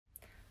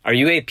Are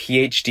you a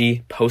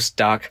PhD,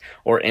 postdoc,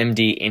 or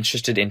MD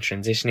interested in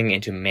transitioning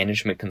into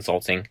management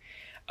consulting?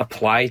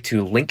 Apply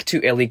to Link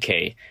to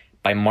LEK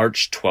by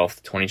March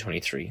 12th,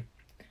 2023.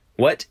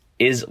 What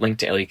is Link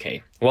to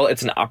LEK? Well,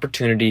 it's an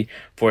opportunity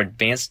for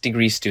advanced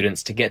degree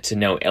students to get to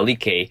know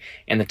LEK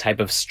and the type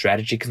of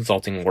strategy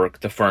consulting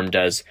work the firm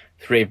does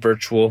through a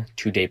virtual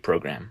 2-day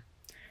program.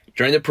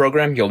 During the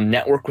program, you'll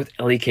network with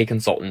LEK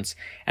consultants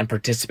and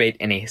participate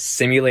in a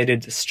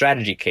simulated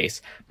strategy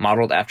case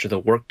modeled after the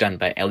work done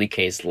by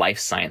LEK's life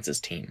sciences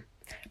team.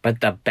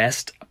 But the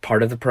best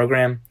part of the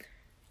program,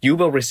 you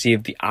will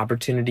receive the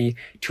opportunity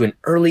to an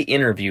early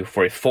interview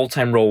for a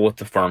full-time role with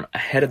the firm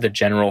ahead of the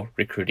general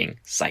recruiting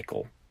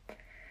cycle.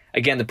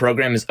 Again, the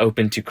program is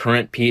open to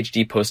current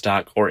PhD,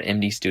 postdoc, or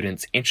MD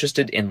students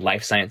interested in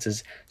life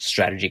sciences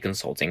strategy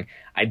consulting,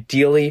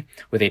 ideally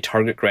with a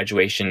target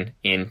graduation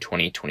in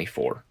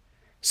 2024.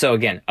 So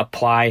again,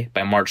 apply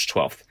by March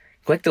 12th.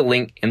 Click the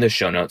link in the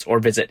show notes or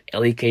visit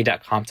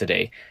lek.com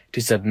today to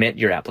submit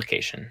your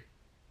application.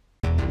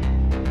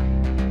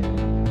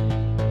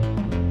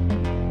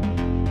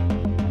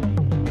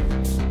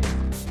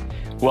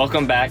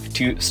 Welcome back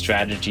to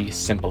Strategy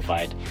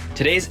Simplified.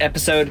 Today's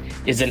episode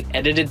is an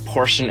edited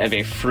portion of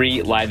a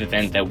free live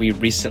event that we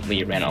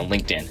recently ran on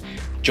LinkedIn.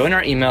 Join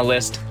our email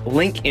list,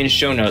 link in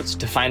show notes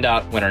to find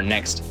out when our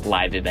next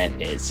live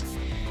event is.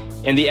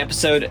 In the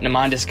episode,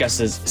 Naman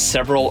discusses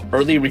several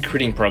early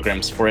recruiting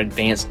programs for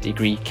advanced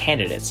degree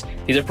candidates.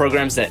 These are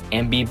programs that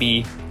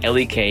MBB,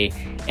 LEK,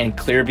 and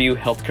Clearview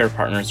Healthcare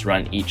Partners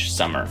run each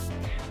summer.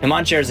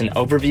 Naman shares an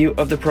overview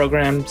of the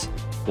programs,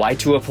 why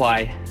to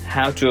apply,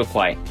 how to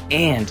apply,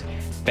 and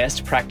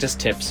best practice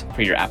tips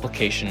for your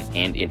application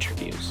and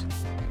interviews.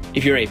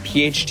 If you're a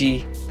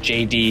PhD,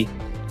 JD,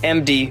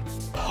 MD,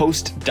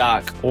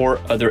 postdoc, or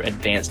other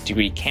advanced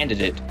degree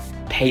candidate,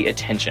 pay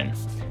attention.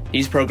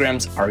 These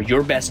programs are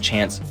your best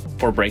chance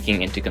for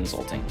breaking into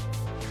consulting.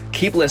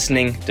 Keep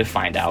listening to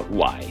find out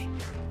why.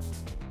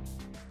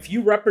 If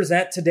you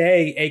represent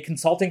today a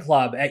consulting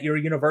club at your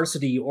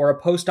university or a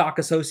postdoc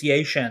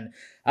association,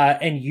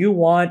 and you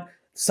want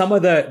some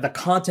of the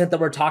content that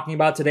we're talking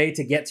about today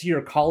to get to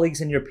your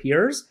colleagues and your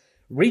peers,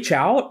 reach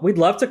out. We'd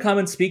love to come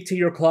and speak to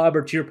your club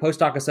or to your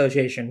postdoc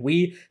association.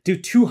 We do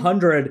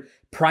 200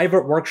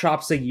 private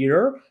workshops a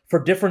year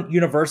for different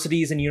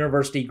universities and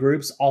university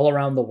groups all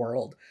around the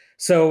world.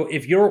 So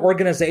if your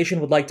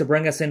organization would like to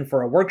bring us in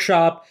for a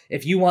workshop,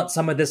 if you want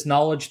some of this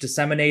knowledge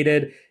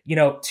disseminated,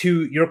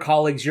 to your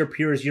colleagues, your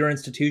peers, your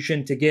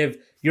institution to give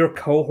your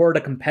cohort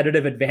a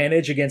competitive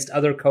advantage against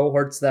other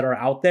cohorts that are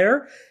out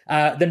there,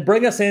 then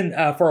bring us in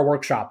for a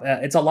workshop.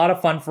 It's a lot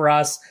of fun for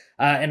us,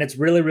 and it's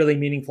really, really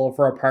meaningful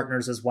for our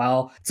partners as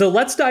well. So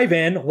let's dive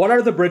in. What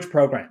are the bridge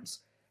programs?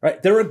 Right,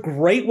 they're a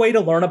great way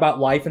to learn about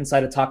life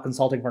inside of top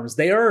consulting firms.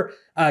 They are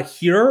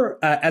here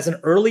as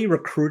an early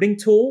recruiting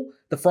tool.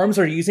 The firms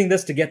are using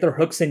this to get their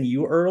hooks in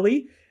you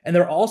early, and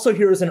they're also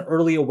here as an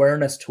early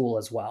awareness tool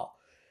as well.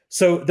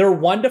 So they're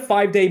 1 to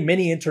 5 day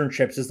mini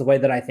internships is the way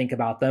that I think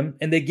about them,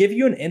 and they give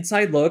you an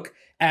inside look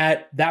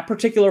at that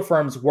particular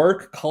firm's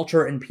work,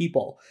 culture, and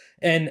people.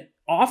 And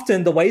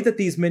often the way that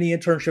these mini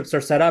internships are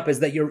set up is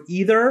that you're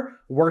either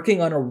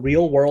working on a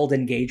real world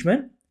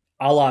engagement,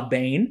 a la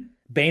Bain.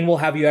 Bain will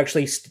have you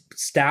actually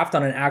staffed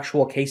on an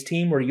actual case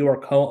team where you are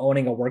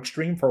co-owning a work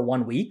stream for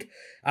 1 week.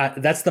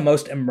 That's the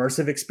most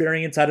immersive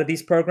experience out of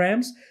these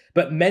programs.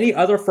 But many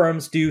other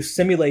firms do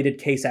simulated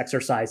case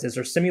exercises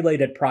or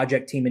simulated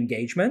project team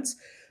engagements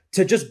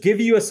to just give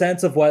you a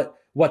sense of what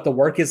the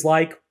work is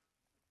like,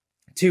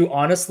 to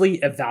honestly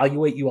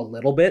evaluate you a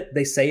little bit.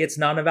 They say it's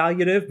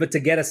non-evaluative, but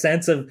to get a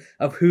sense of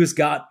who's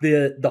got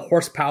the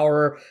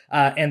horsepower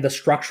and the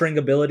structuring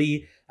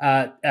ability,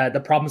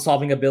 the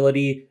problem-solving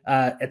ability,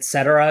 et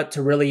cetera,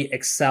 to really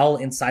excel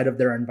inside of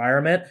their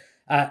environment.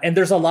 And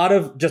there's a lot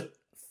of just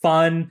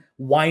fun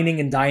whining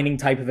and dining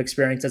type of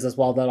experiences as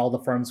well that all the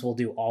firms will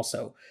do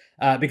also,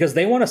 because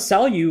they want to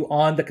sell you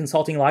on the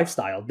consulting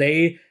lifestyle.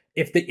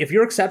 If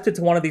you're accepted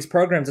to one of these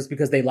programs, it's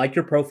because they like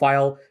your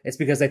profile. It's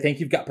because they think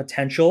you've got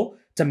potential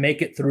to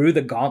make it through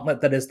the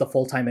gauntlet that is the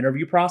full-time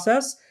interview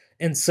process.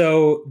 And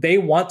so they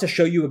want to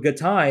show you a good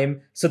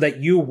time so that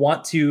you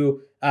want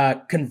to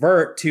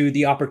convert to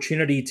the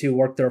opportunity to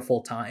work there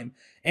full-time.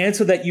 And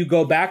so that you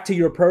go back to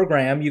your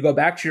program, you go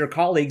back to your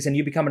colleagues, and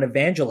you become an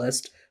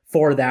evangelist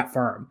for that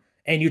firm.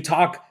 And you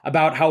talk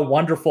about how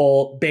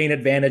wonderful Bain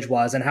Advantage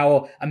was and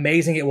how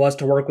amazing it was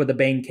to work with the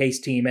Bain case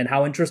team and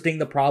how interesting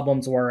the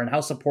problems were and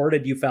how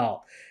supported you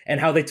felt and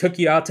how they took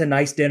you out to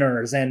nice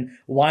dinners and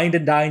wined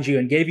and dined you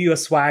and gave you a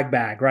swag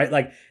bag, right?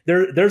 Like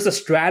there's a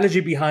strategy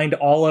behind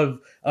all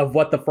of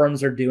what the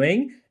firms are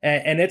doing,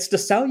 and it's to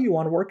sell you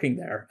on working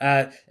there.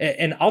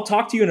 And I'll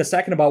talk to you in a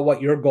second about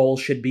what your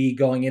goals should be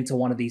going into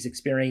one of these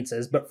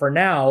experiences. But for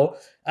now,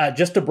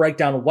 just to break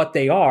down what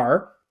they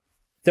are,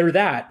 they're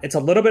that. It's a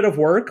little bit of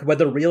work,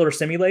 whether real or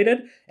simulated,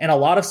 and a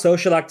lot of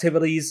social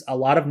activities, a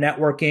lot of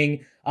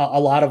networking, a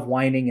lot of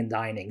wining and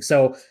dining.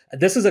 So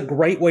this is a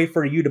great way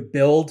for you to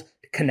build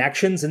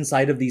connections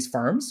inside of these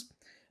firms.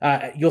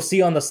 You'll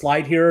see on the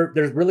slide here,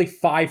 there's really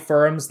 5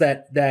 firms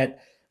that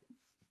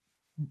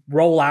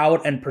roll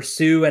out and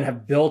pursue and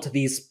have built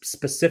these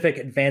specific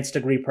advanced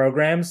degree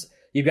programs.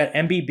 You've got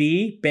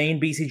MBB, Bain,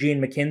 BCG,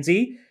 and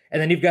McKinsey.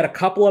 And then you've got a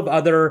couple of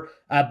other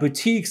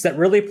boutiques that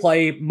really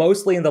play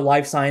mostly in the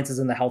life sciences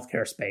and the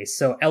healthcare space.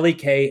 So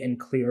LEK and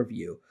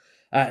Clearview.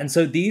 And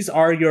so these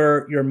are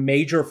your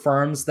major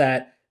firms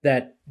that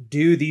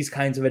do these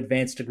kinds of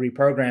advanced degree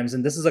programs.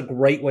 And this is a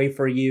great way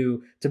for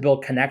you to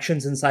build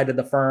connections inside of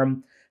the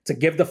firm, to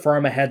give the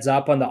firm a heads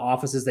up on the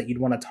offices that you'd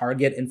want to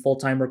target in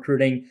full-time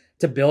recruiting,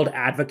 to build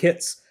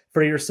advocates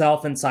for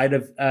yourself inside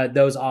of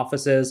those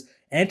offices,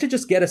 and to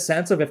just get a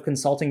sense of if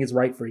consulting is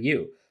right for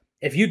you.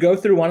 If you go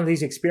through one of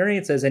these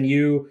experiences and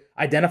you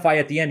identify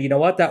at the end, you know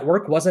what, that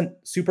work wasn't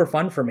super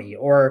fun for me,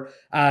 or,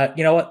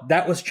 you know what,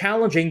 that was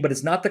challenging, but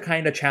it's not the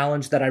kind of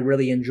challenge that I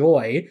really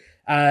enjoy,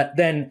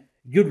 then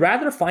you'd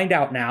rather find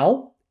out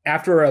now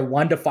after a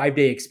 1 to 5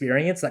 day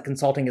experience that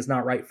consulting is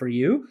not right for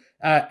you,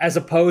 as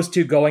opposed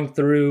to going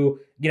through,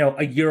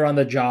 a year on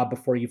the job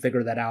before you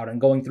figure that out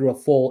and going through a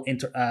full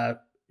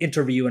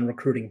interview and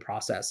recruiting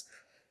process.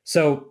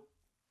 So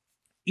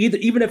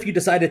even if you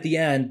decide at the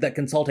end that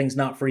consulting is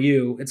not for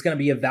you, it's going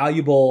to be a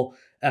valuable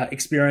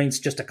experience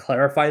just to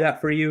clarify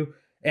that for you,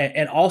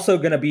 and also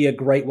going to be a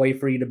great way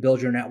for you to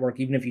build your network,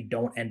 even if you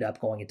don't end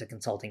up going into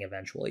consulting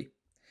eventually.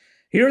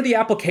 Here are the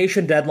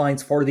application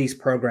deadlines for these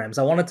programs.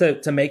 I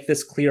wanted to make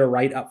this clear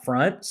right up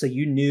front so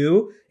you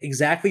knew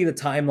exactly the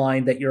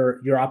timeline that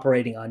you're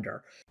operating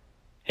under.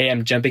 Hey,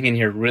 I'm jumping in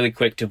here really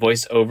quick to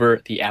voice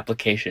over the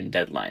application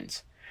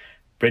deadlines.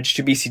 Bridge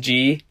to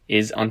BCG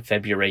is on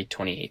February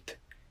 28th.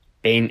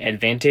 Bain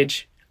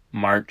Advantage,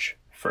 March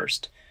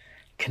 1st.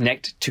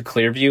 Connect to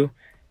Clearview,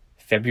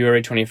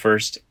 February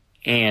 21st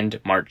and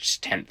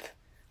March 10th.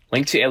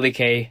 Link to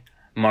LEK,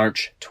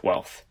 March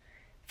 12th.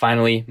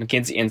 Finally,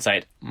 McKinsey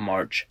Insight,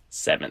 March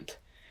 7th.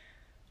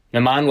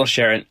 Naman will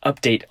share an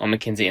update on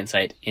McKinsey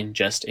Insight in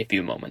just a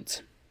few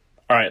moments.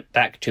 All right,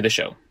 back to the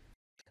show.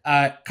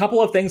 A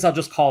couple of things I'll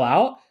just call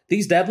out.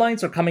 These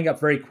deadlines are coming up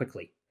very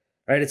quickly.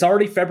 Right? It's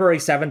already February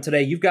 7th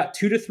today. You've got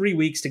 2 to 3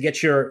 weeks to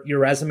get your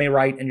resume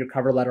right and your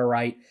cover letter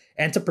right,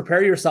 and to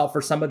prepare yourself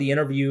for some of the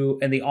interview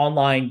and the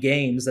online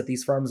games that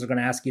these firms are going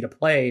to ask you to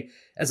play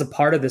as a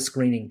part of the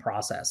screening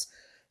process.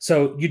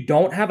 So you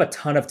don't have a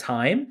ton of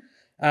time.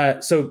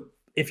 So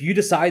if you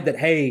decide that,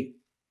 hey,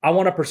 I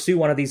want to pursue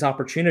one of these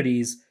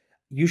opportunities,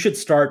 you should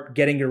start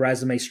getting your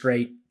resume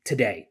straight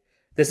today.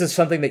 This is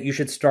something that you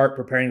should start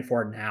preparing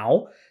for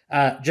now,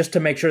 just to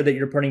make sure that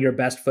you're putting your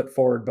best foot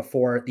forward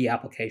before the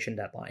application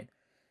deadline.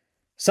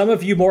 Some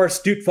of you more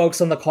astute folks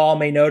on the call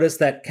may notice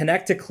that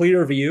Connect to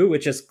Clearview,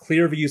 which is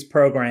Clearview's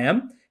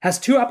program, has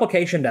 2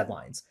 application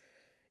deadlines.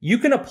 You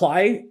can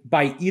apply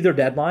by either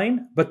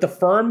deadline, but the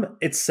firm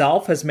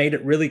itself has made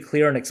it really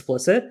clear and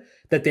explicit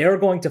that they are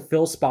going to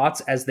fill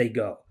spots as they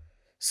go.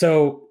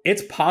 So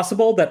it's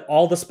possible that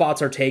all the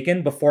spots are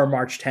taken before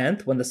March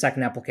 10th, when the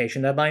second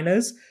application deadline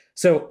is.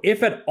 So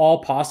if at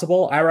all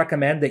possible, I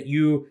recommend that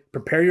you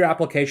prepare your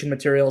application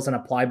materials and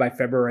apply by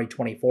February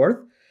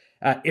 24th.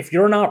 If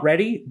you're not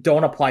ready,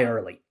 don't apply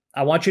early.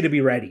 I want you to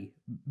be ready.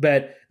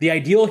 But the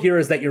ideal here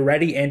is that you're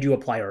ready and you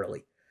apply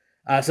early.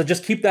 So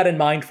just keep that in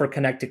mind for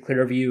Connect to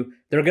Clearview.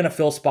 They're going to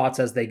fill spots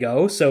as they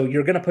go. So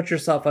you're going to put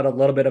yourself at a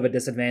little bit of a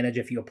disadvantage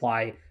if you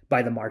apply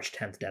by the March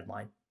 10th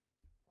deadline.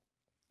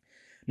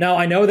 Now,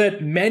 I know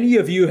that many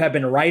of you have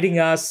been writing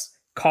us,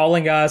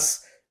 calling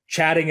us,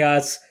 chatting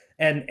us,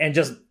 and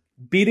just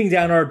beating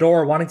down our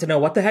door wanting to know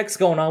what the heck's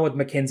going on with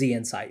McKinsey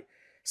Insight.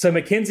 So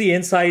McKinsey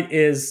Insight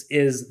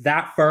is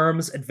that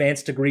firm's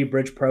advanced degree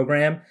bridge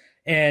program.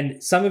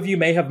 And some of you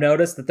may have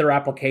noticed that their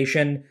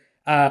application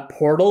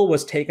portal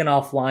was taken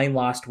offline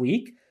last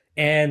week.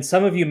 And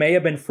some of you may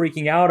have been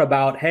freaking out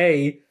about,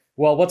 hey,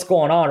 well, what's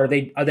going on?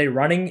 Are they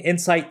running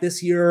Insight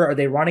this year? Are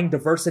they running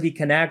Diversity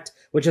Connect,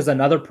 which is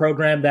another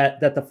program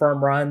that the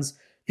firm runs?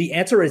 The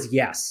answer is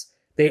yes.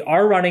 They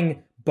are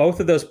running both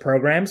of those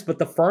programs, but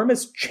the firm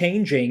is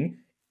changing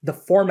the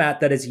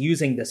format that is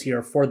using this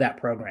year for that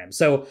program.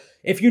 So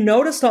if you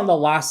noticed on the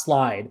last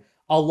slide,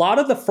 a lot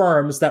of the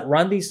firms that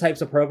run these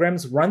types of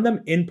programs run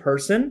them in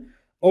person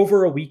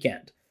over a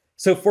weekend.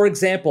 So for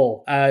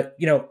example,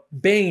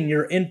 Bain,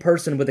 you're in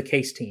person with a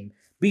case team.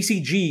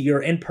 BCG,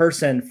 you're in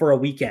person for a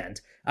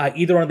weekend,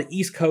 either on the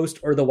East Coast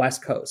or the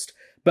West Coast.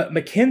 But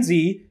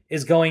McKinsey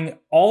is going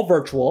all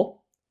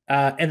virtual,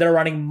 and they're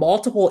running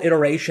multiple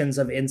iterations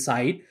of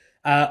Insight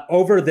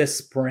over this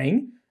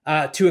spring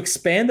to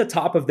expand the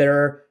top of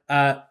their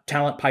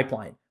talent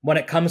pipeline when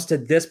it comes to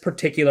this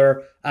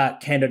particular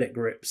candidate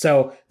group.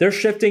 So they're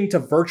shifting to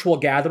virtual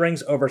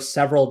gatherings over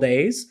several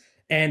days.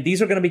 And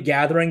these are going to be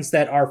gatherings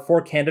that are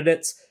for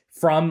candidates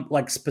from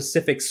like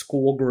specific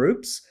school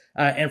groups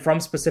and from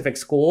specific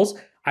schools.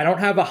 I don't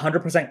have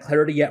 100%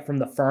 clarity yet from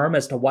the firm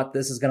as to what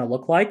this is going to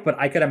look like, but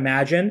I could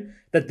imagine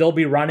that they'll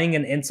be running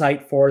an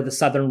Insight for the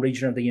southern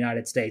region of the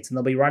United States, and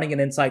they'll be running an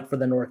Insight for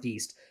the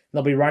Northeast.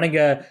 They'll be running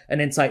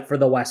an Insight for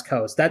the West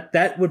Coast.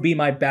 That would be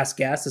my best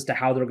guess as to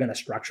how they're going to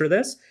structure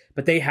this,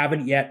 but they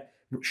haven't yet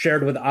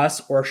shared with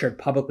us or shared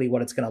publicly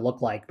what it's going to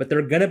look like. But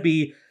they're going to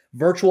be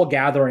virtual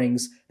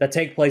gatherings that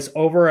take place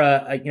over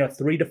a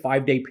 3 to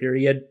 5 day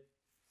period.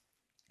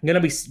 You're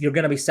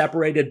going to be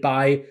separated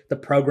by the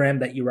program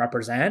that you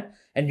represent,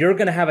 and you're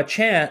going to have a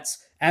chance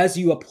as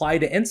you apply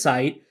to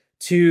Insight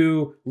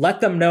to let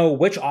them know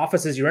which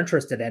offices you're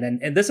interested in.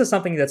 And this is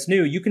something that's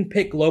new. You can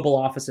pick global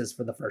offices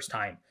for the first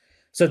time.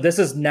 So this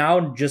is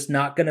now just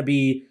not going to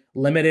be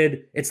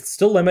limited. It's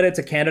still limited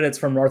to candidates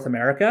from North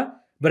America,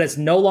 but it's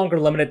no longer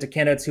limited to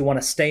candidates who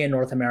want to stay in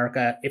North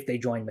America if they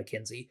join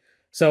McKinsey.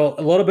 So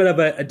a little bit of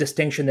a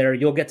distinction there.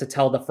 You'll get to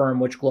tell the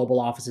firm which global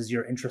offices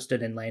you're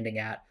interested in landing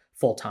at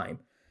full time.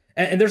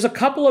 And there's a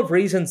couple of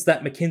reasons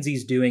that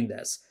McKinsey's doing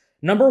this.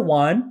 Number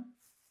one,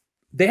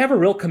 they have a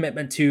real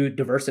commitment to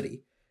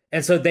diversity.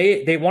 And so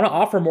they want to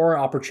offer more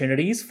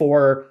opportunities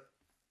for,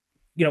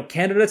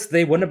 candidates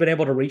they wouldn't have been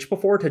able to reach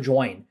before to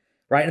join,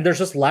 right? And there's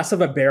just less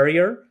of a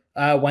barrier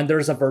when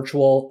there's a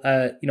virtual,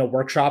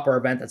 workshop or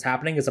event that's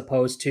happening, as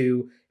opposed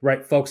to,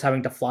 right, folks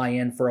having to fly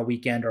in for a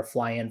weekend or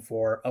fly in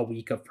for a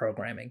week of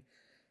programming.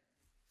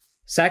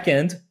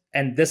 Second,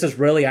 and this is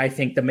really, I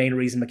think, the main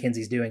reason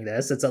McKinsey's doing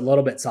this, it's a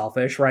little bit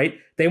selfish, right?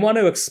 They want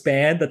to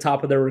expand the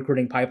top of their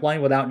recruiting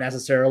pipeline without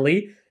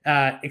necessarily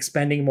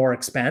expending more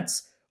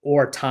expense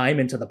or time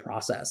into the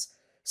process.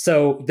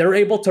 So they're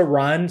able to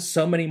run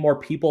so many more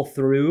people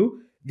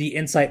through the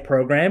Insight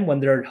program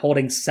when they're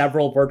holding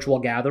several virtual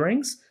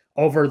gatherings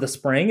over the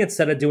spring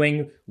instead of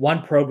doing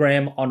one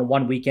program on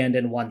one weekend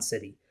in one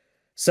city.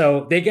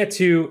 So they get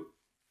to,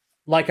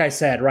 like I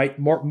said, right,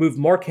 move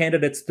more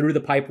candidates through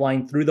the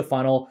pipeline, through the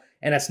funnel,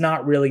 and it's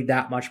not really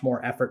that much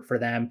more effort for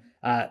them,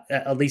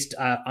 at least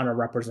on a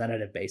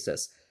representative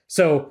basis.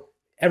 So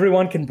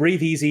everyone can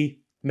breathe easy.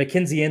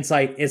 McKinsey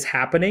Insight is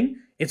happening.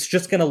 It's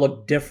just going to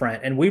look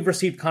different. And we've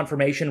received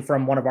confirmation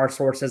from one of our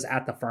sources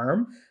at the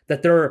firm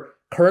that they're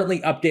currently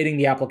updating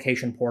the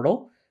application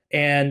portal.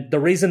 And the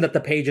reason that the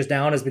page is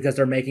down is because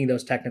they're making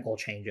those technical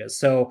changes.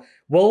 So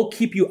we'll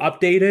keep you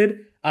updated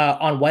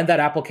on when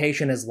that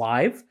application is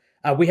live.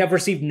 We have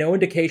received no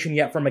indication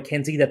yet from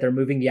McKinsey that they're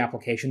moving the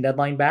application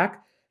deadline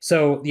back.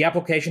 So the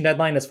application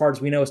deadline, as far as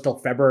we know, is still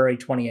February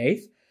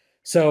 28th.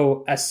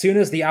 So as soon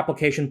as the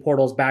application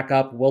portal is back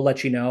up, we'll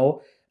let you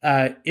know.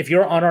 If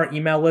you're on our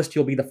email list,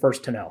 you'll be the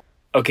first to know.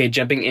 Okay,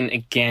 jumping in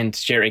again to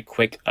share a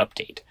quick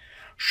update.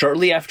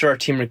 Shortly after our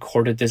team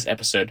recorded this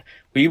episode,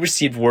 we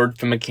received word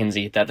from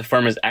McKinsey that the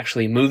firm is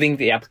actually moving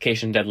the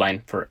application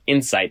deadline for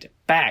Insight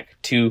back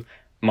to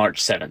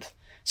March 7th.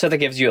 So that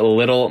gives you a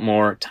little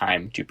more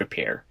time to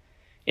prepare.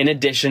 In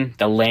addition,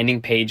 the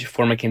landing page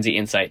for McKinsey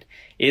Insight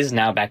is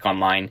now back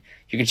online.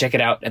 You can check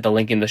it out at the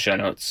link in the show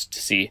notes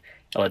to see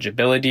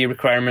eligibility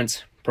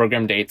requirements,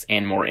 program dates,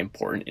 and more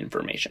important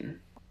information.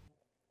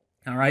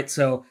 All right,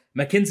 so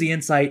McKinsey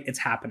Insight, it's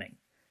happening.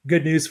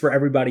 Good news for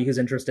everybody who's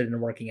interested in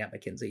working at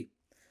McKinsey.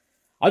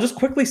 I'll just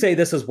quickly say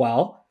this as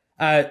well.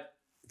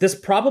 This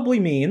probably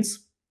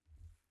means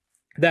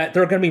that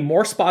there are going to be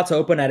more spots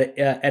open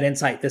at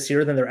Insight this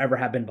year than there ever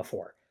have been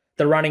before.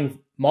 They're running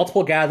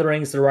multiple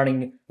gatherings, they're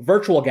running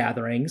virtual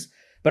gatherings,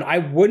 but I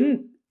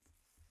wouldn't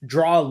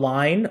draw a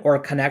line or a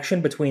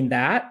connection between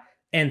that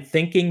and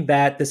thinking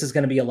that this is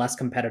going to be a less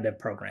competitive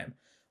program.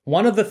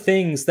 One of the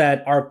things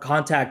that our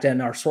contact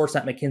and our source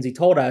at McKinsey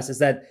told us is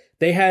that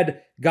they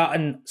had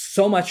gotten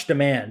so much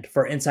demand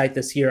for Insight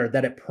this year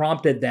that it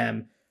prompted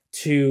them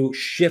to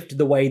shift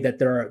the way that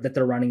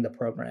they're running the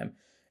program.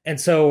 And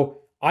so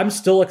I'm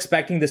still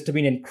expecting this to be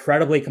an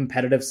incredibly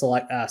competitive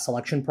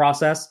selection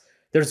process.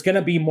 There's going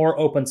to be more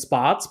open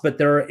spots, but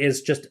there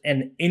is just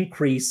an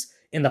increase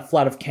in the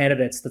flood of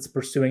candidates that's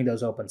pursuing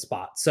those open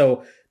spots.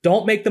 So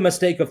don't make the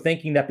mistake of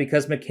thinking that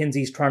because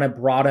McKinsey's trying to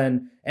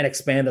broaden and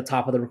expand the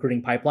top of the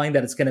recruiting pipeline,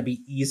 that it's going to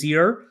be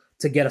easier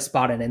to get a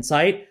spot in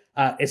Insight.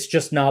 It's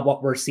just not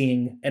what we're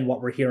seeing and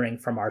what we're hearing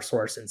from our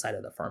source inside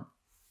of the firm.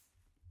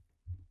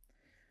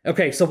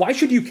 Okay, so why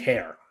should you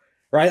care?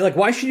 Right? Like,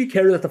 why should you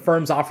care that the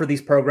firms offer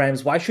these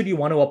programs? Why should you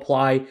want to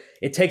apply?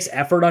 It takes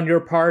effort on your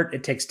part.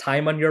 It takes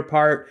time on your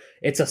part.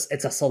 It's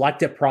a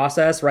selective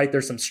process, right?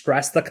 There's some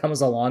stress that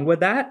comes along with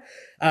that.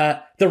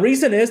 The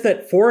reason is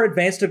that for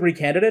advanced degree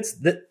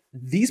candidates,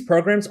 these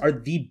programs are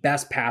the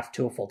best path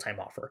to a full-time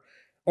offer.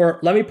 Or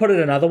let me put it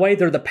another way,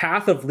 they're the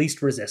path of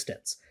least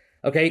resistance.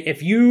 Okay,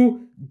 if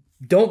you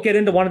don't get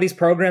into one of these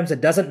programs,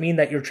 it doesn't mean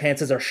that your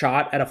chances are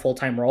shot at a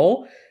full-time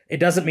role. It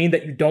doesn't mean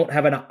that you don't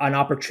have an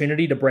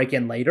opportunity to break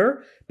in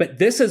later, but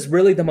this is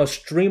really the most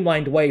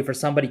streamlined way for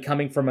somebody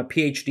coming from a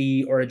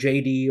PhD or a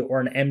JD or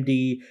an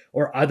MD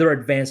or other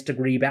advanced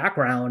degree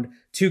background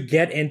to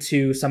get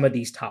into some of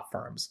these top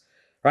firms,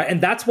 right? And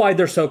that's why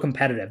they're so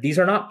competitive. These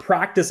are not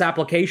practice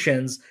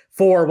applications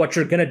for what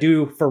you're going to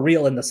do for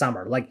real in the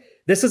summer. Like,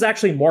 this is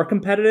actually more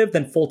competitive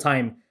than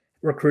full-time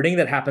recruiting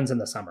that happens in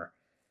the summer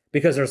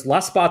because there's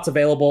less spots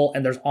available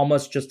and there's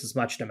almost just as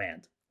much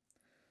demand.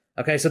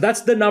 Okay, so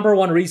that's the number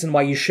one reason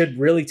why you should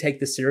really take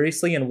this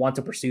seriously and want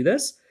to pursue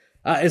this,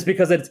 is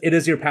because it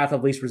is your path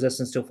of least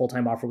resistance to a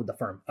full-time offer with the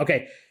firm.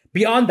 Okay,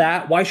 beyond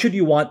that, why should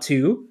you want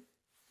to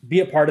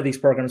be a part of these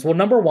programs? Well,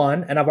 number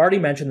one, and I've already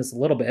mentioned this a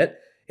little bit,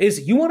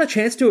 is you want a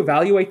chance to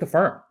evaluate the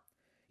firm.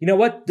 you know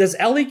what, does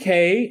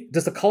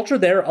the culture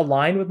there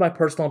align with my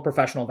personal and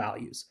professional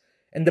values?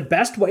 And the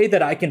best way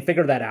that I can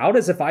figure that out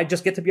is if I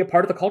just get to be a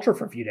part of the culture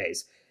for a few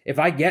days. If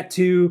I get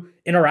to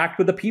interact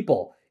with the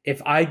people,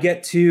 if I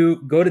get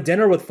to go to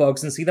dinner with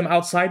folks and see them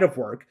outside of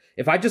work,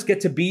 if I just get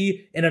to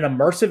be in an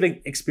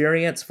immersive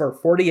experience for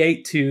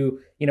 48 to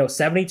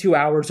 72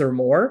 hours or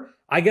more,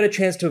 I get a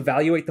chance to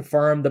evaluate the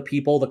firm, the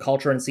people, the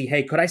culture, and see,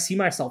 hey, could I see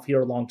myself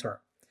here long term?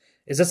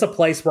 Is this a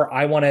place where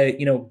I want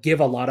to, give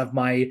a lot of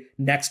my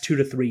next 2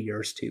 to 3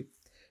 years to?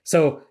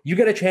 So you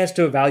get a chance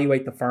to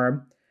evaluate the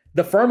firm.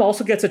 The firm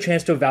also gets a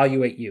chance to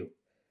evaluate you,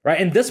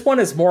 right? And this one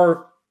is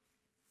more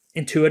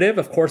intuitive.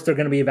 Of course, they're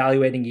going to be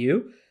evaluating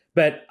you,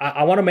 but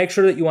I want to make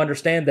sure that you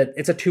understand that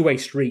it's a two-way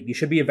street. You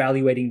should be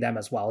evaluating them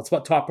as well. It's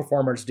what top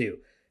performers do.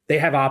 They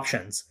have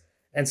options.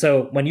 And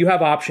so when you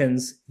have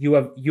options, you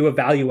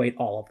evaluate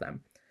all of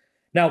them.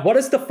 Now, what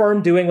is the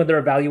firm doing when they're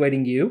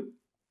evaluating you?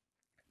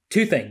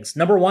 Two things.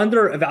 Number one,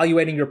 they're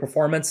evaluating your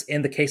performance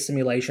in the case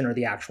simulation or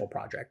the actual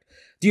project.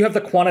 Do you have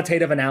the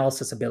quantitative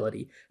analysis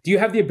ability? Do you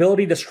have the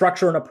ability to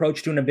structure an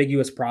approach to an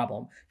ambiguous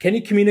problem? Can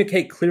you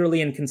communicate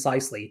clearly and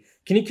concisely?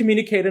 Can you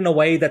communicate in a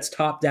way that's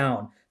top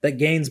down, that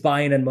gains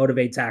buy-in and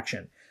motivates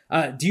action?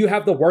 Do you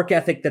have the work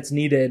ethic that's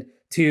needed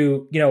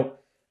to,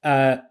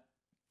 to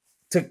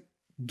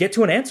get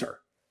to an answer,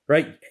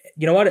 right?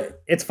 You know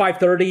what? It's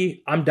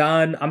 5:30. I'm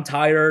done. I'm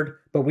tired,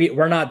 but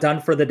we're not done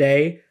for the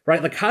day,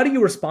 right? Like, how do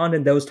you respond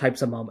in those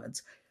types of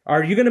moments?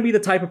 Are you going to be the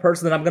type of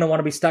person that I'm going to want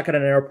to be stuck at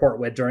an airport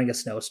with during a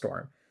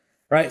snowstorm,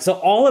 right? So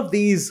all of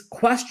these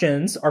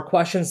questions are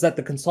questions that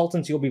the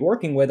consultants you'll be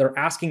working with are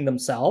asking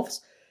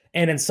themselves,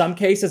 and in some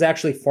cases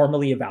actually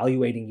formally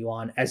evaluating you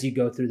on as you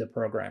go through the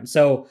program.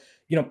 So,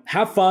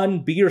 have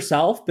fun, be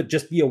yourself, but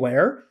just be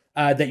aware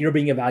that you're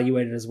being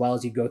evaluated as well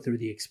as you go through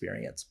the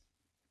experience.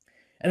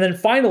 And then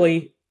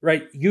finally,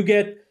 right, you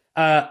get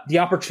the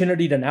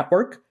opportunity to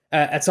network.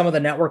 At some of the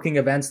networking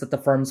events that the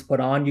firms put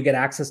on, you get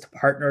access to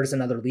partners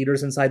and other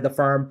leaders inside the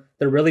firm.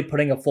 They're really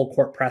putting a full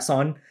court press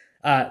on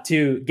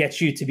to get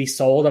you to be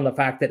sold on the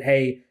fact that,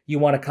 hey, you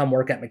want to come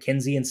work at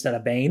McKinsey instead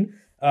of Bain,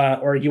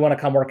 or you want to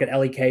come work at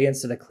LEK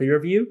instead of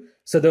Clearview.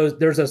 So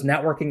there's those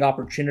networking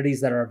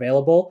opportunities that are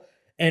available.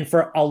 And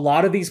for a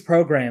lot of these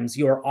programs,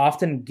 you are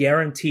often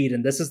guaranteed,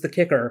 and this is the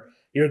kicker,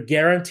 you're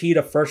guaranteed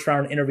a first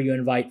round interview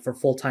invite for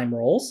full-time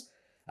roles.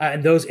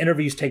 And those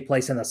interviews take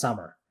place in the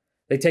summer.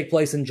 They take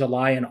place in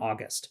July and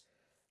August.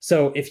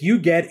 So if you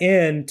get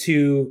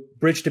into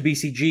Bridge to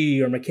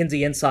BCG or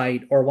McKinsey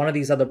Insight or one of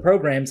these other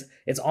programs,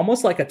 it's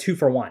almost like a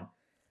 2-for-1.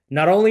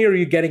 Not only are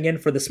you getting in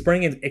for the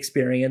spring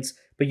experience,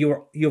 but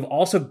you've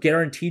also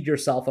guaranteed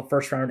yourself a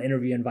first round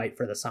interview invite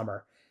for the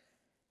summer.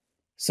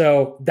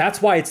 So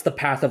that's why it's the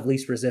path of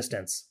least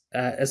resistance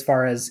as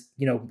far as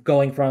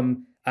going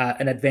from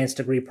an advanced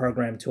degree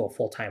program to a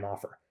full-time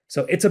offer.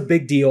 So it's a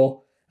big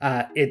deal.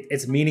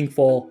 It's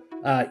meaningful.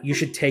 You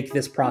should take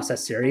this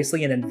process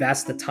seriously and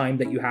invest the time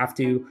that you have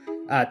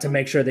to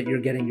make sure that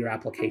you're getting your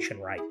application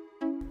right.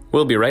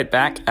 We'll be right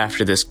back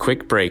after this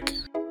quick break.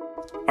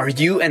 Are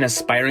you an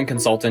aspiring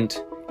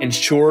consultant?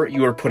 Ensure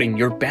you are putting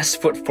your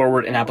best foot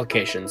forward in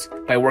applications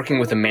by working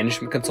with a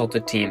management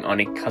consultant team on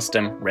a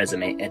custom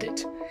resume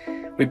edit.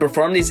 We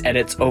perform these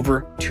edits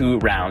over 2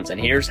 rounds, and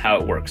here's how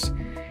it works.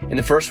 In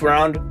the first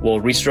round,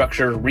 we'll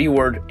restructure,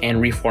 reword, and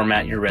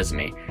reformat your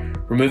resume,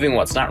 removing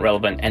what's not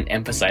relevant and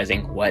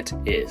emphasizing what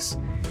is.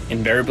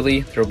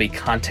 Invariably, there will be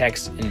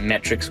context and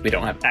metrics we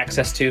don't have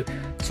access to,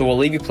 so we'll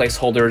leave you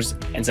placeholders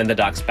and send the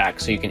docs back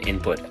so you can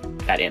input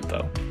that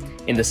info.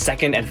 In the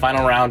second and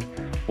final round,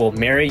 we'll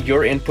marry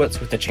your inputs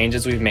with the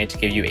changes we've made to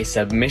give you a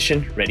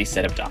submission-ready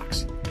set of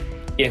docs.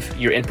 If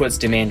your inputs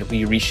demand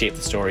we reshape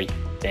the story,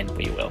 then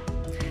we will.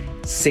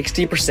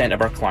 60%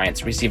 of our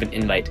clients receive an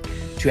invite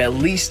to at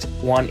least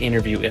one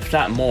interview, if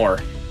not more,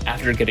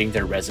 after getting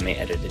their resume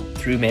edited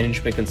through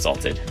Management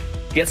Consulted.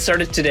 Get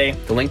started today.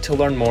 The link to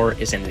learn more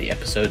is in the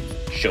episode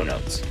show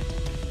notes.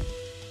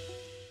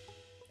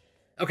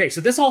 Okay,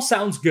 so this all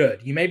sounds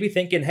good. You may be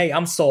thinking, hey,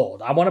 I'm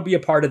sold. I want to be a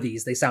part of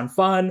these. They sound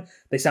fun.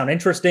 They sound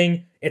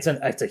interesting. It's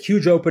a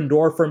huge open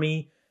door for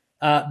me.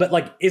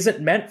 But is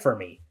it meant for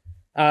me?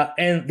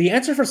 And the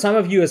answer for some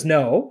of you is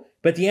no,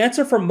 but the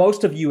answer for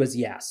most of you is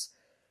yes.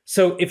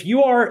 So if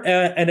you are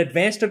an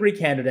advanced degree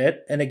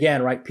candidate, and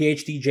again, right,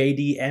 PhD,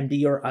 JD,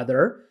 MD, or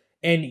other,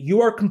 and you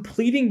are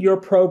completing your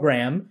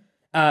program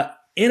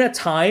in a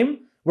time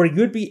where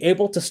you'd be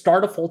able to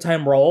start a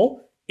full-time role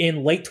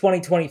in late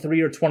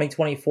 2023 or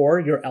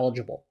 2024, you're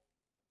eligible.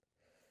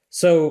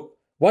 So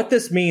what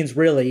this means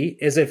really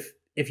is if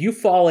you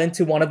fall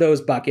into one of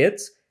those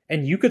buckets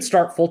and you could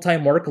start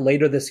full-time work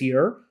later this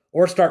year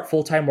or start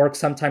full-time work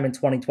sometime in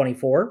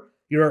 2024,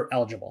 you're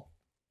eligible.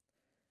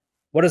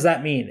 What does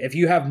that mean? If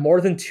you have more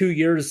than 2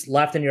 years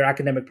left in your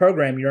academic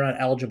program, you're not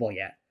eligible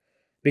yet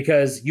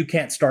because you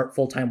can't start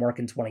full-time work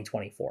in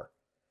 2024.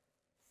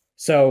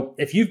 So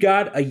if you've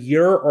got a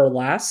year or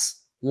less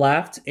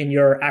left in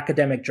your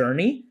academic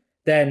journey,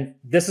 then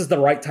this is the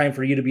right time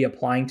for you to be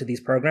applying to these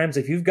programs.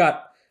 If you've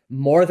got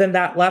more than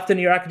that left in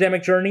your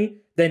academic journey,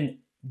 then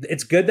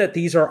it's good that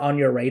these are on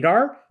your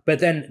radar, but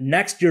then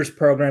next year's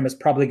program is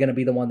probably going to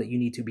be the one that you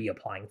need to be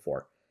applying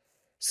for.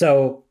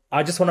 So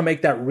I just want to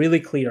make that really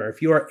clear.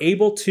 If you are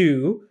able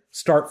to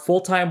start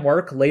full-time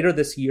work later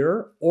this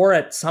year or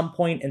at some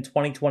point in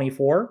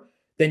 2024,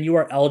 then you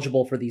are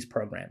eligible for these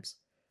programs.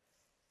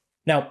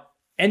 Now,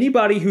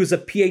 anybody who's a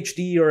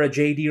PhD or a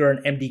JD or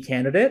an MD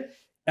candidate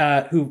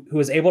who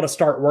is able to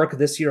start work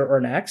this year or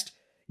next,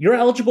 you're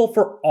eligible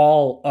for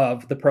all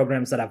of the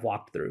programs that I've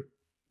walked through.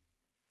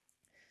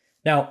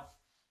 Now,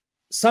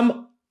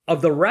 some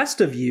of the rest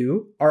of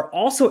you are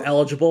also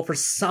eligible for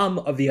some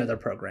of the other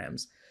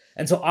programs.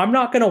 And so I'm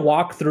not going to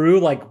walk through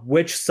like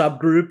which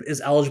subgroup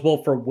is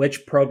eligible for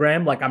which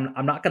program. Like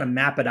I'm not going to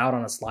map it out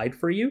on a slide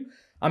for you.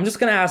 I'm just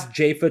going to ask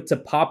Japheth to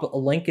pop a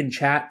link in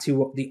chat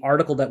to the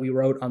article that we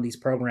wrote on these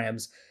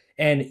programs,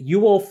 and you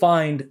will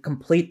find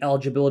complete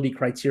eligibility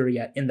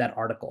criteria in that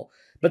article.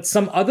 But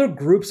some other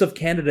groups of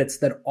candidates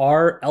that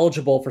are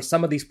eligible for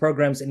some of these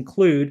programs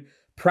include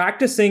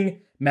practicing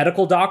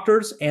medical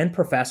doctors and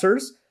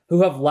professors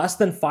who have less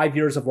than 5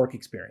 years of work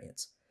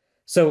experience.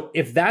 So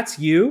if that's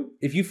you,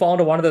 if you fall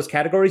into one of those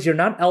categories, you're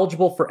not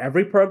eligible for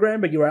every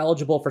program, but you are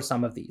eligible for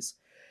some of these.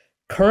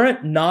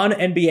 Current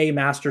non-MBA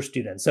master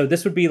students. So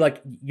this would be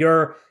like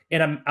you're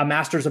in a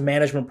master's of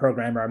management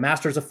program or a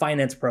master's of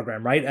finance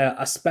program, right?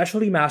 A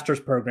specialty master's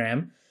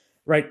program,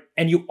 right?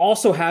 And you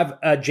also have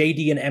a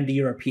JD, an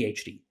MD, or a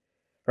PhD,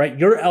 right?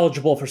 You're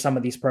eligible for some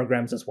of these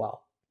programs as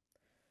well.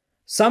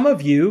 Some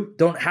of you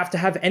don't have to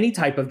have any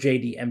type of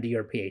JD, MD,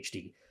 or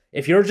PhD.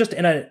 If you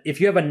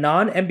have a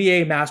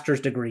non-MBA master's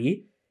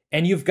degree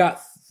and you've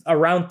got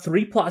around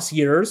 3+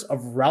 years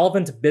of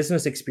relevant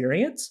business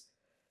experience,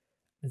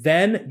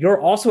 then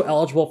you're also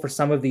eligible for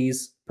some of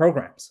these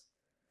programs.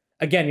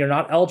 Again, you're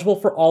not eligible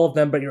for all of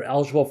them, but you're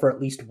eligible for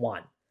at least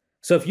one.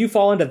 So if you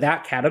fall into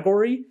that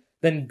category,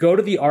 then go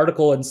to the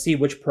article and see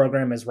which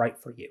program is right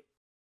for you.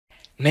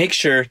 Make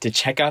sure to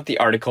check out the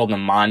article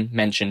Naman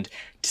mentioned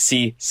to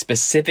see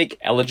specific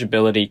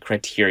eligibility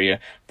criteria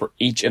for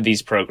each of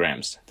these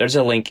programs. There's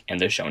a link in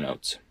the show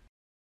notes.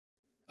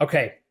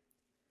 Okay.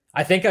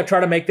 I think I've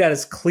tried to make that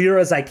as clear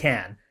as I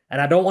can. And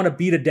I don't want to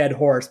beat a dead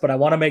horse, but I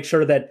want to make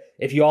sure that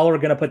if you all are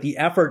going to put the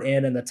effort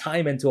in and the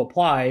time in to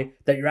apply,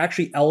 that you're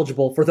actually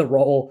eligible for the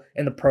role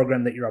in the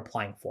program that you're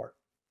applying for.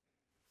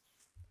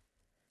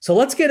 So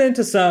let's get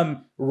into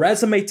some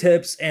resume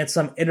tips and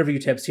some interview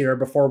tips here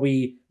before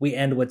we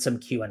end with some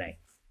Q&A.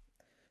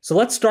 So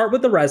let's start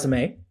with the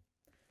resume,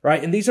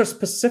 right? And these are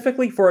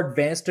specifically for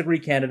advanced degree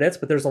candidates,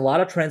 but there's a lot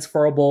of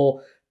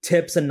transferable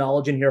tips and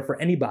knowledge in here for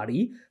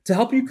anybody to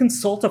help you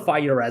consultify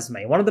your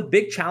resume. One of the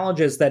big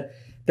challenges that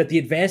the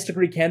advanced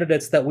degree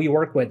candidates that we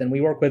work with, and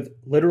we work with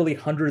literally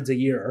hundreds a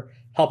year,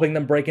 helping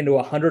them break into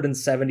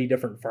 170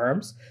 different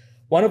firms.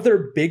 One of their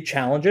big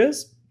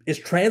challenges is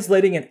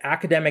translating an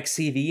academic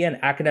CV and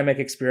academic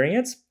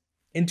experience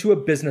into a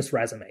business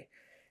resume.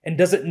 And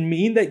does it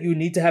mean that you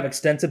need to have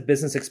extensive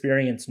business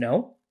experience?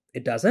 No,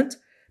 it doesn't.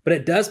 But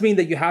it does mean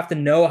that you have to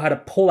know how to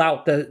pull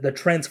out the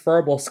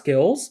transferable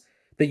skills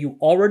that you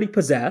already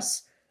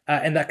possess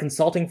and that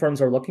consulting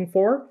firms are looking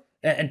for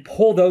and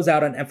pull those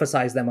out and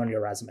emphasize them on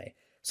your resume.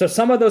 So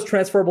some of those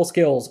transferable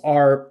skills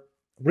are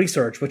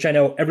research, which I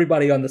know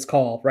everybody on this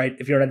call, right,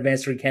 if you're an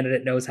advanced degree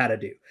candidate, knows how to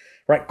do,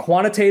 right?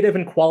 Quantitative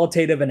and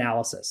qualitative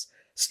analysis,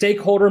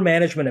 stakeholder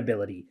management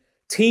ability,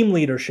 team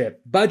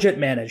leadership, budget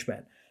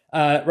management,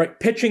 right?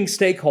 Pitching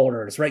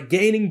stakeholders, right?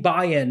 Gaining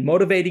buy-in,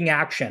 motivating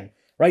action,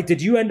 right?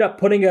 Did you end up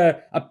putting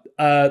a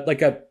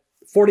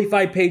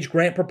 45-page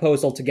grant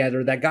proposal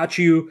together that got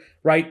you,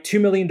 right,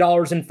 $2 million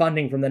in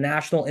funding from the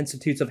National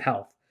Institutes of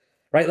Health,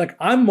 right? Like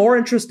I'm more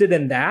interested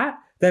in that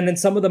than in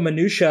some of the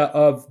minutia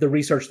of the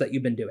research that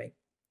you've been doing,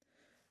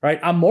 right?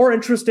 I'm more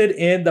interested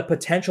in the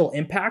potential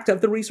impact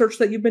of the research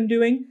that you've been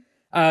doing,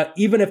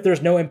 even if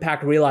there's no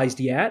impact realized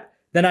yet,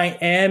 than I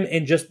am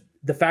in just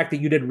the fact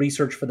that you did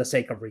research for the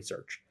sake of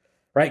research,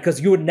 right?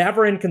 Because you would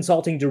never in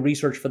consulting do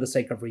research for the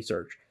sake of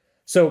research.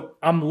 So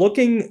I'm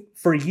looking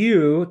for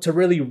you to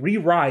really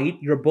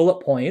rewrite your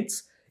bullet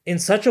points in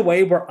such a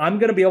way where I'm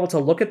going to be able to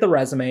look at the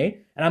resume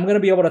and I'm going to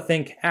be able to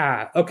think,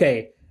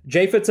 okay,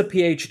 Japheth's a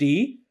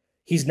PhD.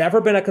 He's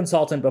never been a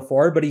consultant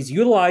before, but he's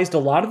utilized a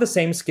lot of the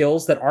same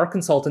skills that our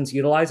consultants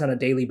utilize on a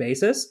daily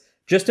basis,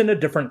 just in a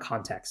different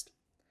context.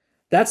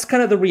 That's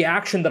kind of the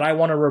reaction that I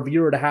want a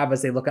reviewer to have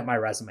as they look at my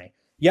resume.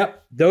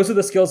 Yep, those are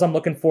the skills I'm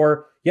looking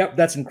for. Yep,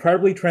 that's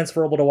incredibly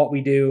transferable to what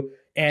we do.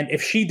 And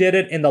if she did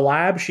it in the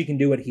lab, she can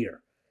do it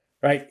here,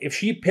 right? If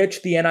she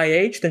pitched the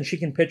NIH, then she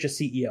can pitch a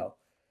CEO,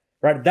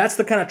 right? That's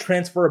the kind of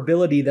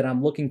transferability that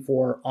I'm looking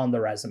for on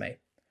the resume.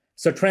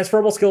 So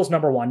transferable skills,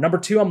 number one. Number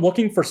two, I'm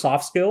looking for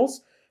soft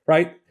skills.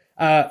 Right?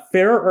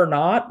 Fair or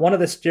not, one of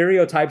the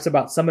stereotypes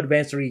about some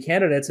advanced degree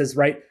candidates is,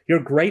 right, you're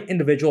great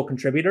individual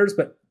contributors,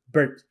 but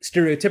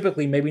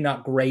stereotypically maybe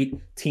not great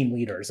team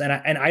leaders. And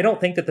I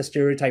don't think that the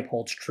stereotype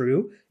holds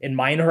true in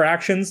my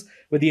interactions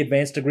with the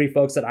advanced degree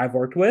folks that I've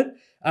worked with.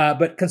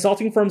 But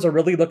consulting firms are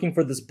really looking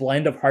for this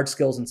blend of hard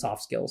skills and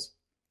soft skills.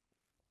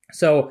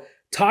 So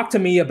talk to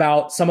me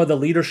about some of the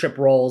leadership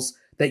roles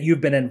that you've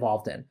been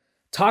involved in.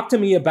 Talk to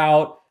me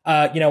about,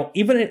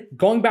 even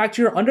going back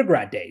to your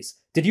undergrad days.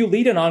 Did you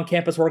lead an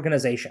on-campus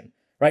organization,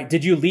 right?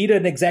 Did you lead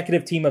an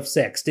executive team of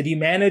 6? Did you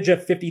manage a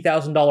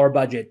 $50,000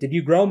 budget? Did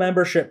you grow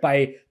membership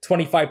by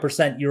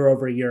 25% year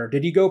over year?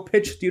 Did you go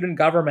pitch student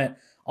government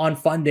on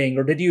funding?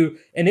 Or did you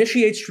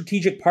initiate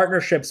strategic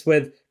partnerships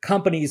with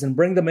companies and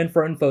bring them in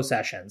for info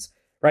sessions,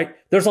 right?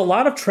 There's a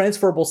lot of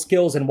transferable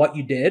skills in what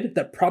you did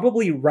that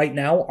probably right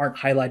now aren't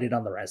highlighted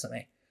on the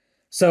resume.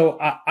 So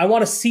I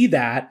want to see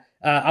that.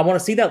 I want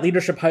to see that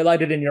leadership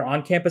highlighted in your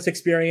on-campus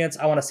experience.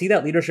 I want to see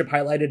that leadership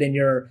highlighted in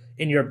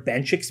your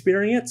bench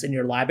experience, in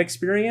your lab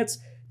experience.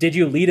 Did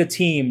you lead a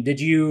team? Did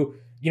you,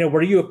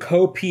 were you a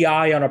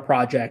co-PI on a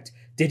project?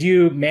 Did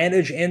you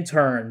manage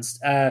interns?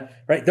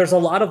 Right? There's a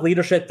lot of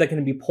leadership that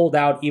can be pulled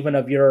out even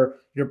of your,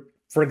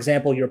 for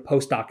example, your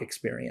postdoc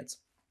experience.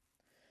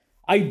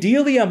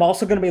 Ideally, I'm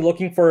also going to be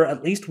looking for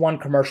at least one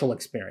commercial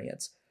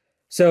experience.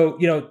 So,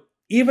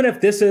 even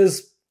if this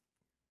is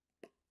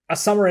a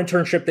summer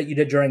internship that you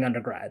did during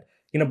undergrad,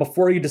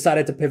 before you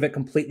decided to pivot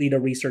completely to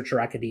research or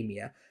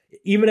academia,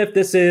 even if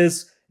this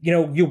is,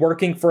 you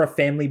working for a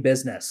family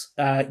business,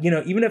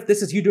 even if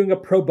this is you doing a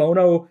pro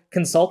bono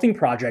consulting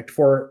project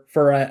for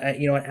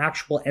an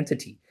actual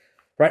entity,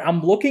 right?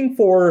 I'm looking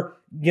for,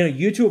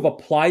 you to have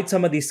applied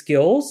some of these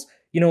skills,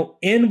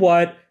 in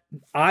what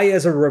I,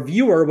 as a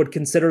reviewer, would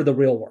consider the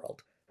real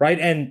world, right?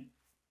 And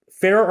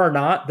fair or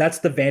not, that's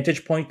the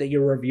vantage point that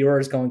your reviewer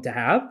is going to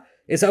have.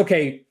 Is,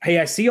 okay, hey,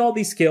 I see all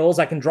these skills.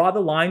 I can draw the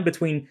line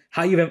between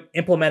how you've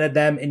implemented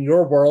them in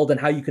your world and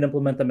how you can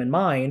implement them in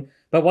mine.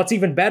 But what's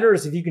even better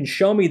is if you can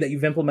show me that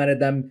you've implemented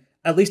them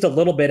at least a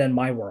little bit in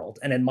my world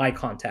and in my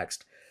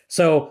context.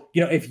 So,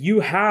 if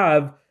you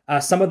have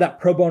some of that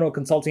pro bono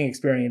consulting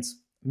experience,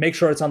 make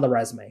sure it's on the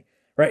resume,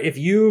 right? If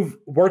you've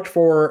worked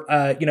for,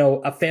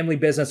 a family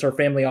business or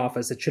family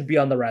office, it should be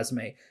on the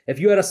resume. If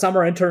you had a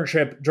summer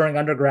internship during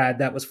undergrad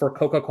that was for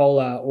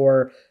Coca-Cola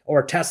or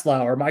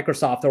Tesla or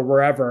Microsoft or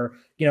wherever,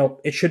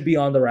 it should be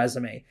on the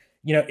resume.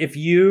 If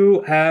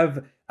you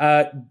have,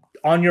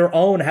 on your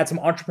own had some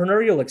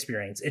entrepreneurial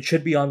experience, it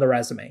should be on the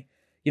resume.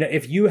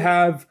 If you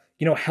have,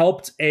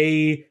 helped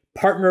a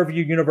partner of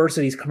your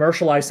universities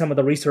commercialize some of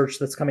the research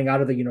that's coming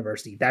out of the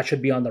university, that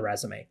should be on the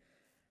resume,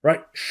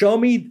 right? Show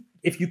me,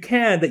 if you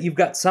can, that you've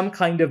got some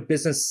kind of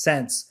business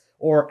sense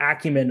or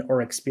acumen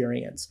or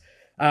experience.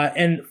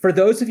 And for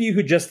those of you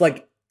who just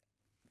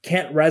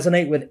can't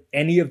resonate with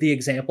any of the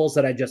examples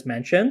that I just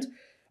mentioned,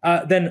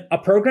 then a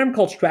program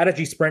called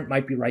Strategy Sprint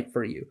might be right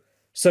for you.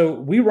 So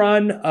we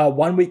run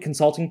 1-week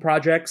consulting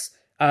projects,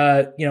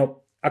 a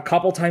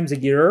couple times a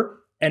year,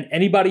 and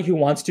anybody who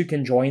wants to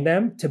can join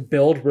them to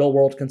build real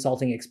world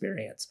consulting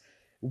experience.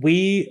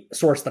 We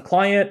source the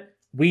client,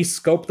 we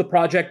scope the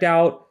project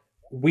out,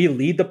 we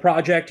lead the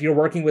project. You're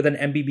working with an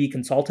MBB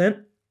consultant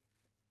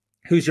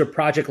who's your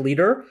project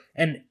leader.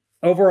 And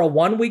over a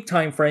 1-week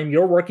time frame,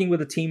 you're working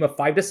with a team of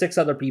 5 to 6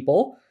 other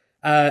people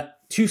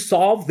to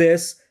solve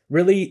this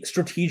really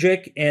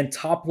strategic and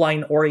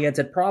top-line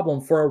oriented problem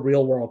for a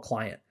real-world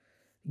client.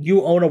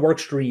 You own a work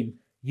stream.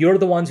 You're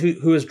the ones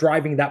who is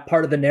driving that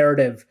part of the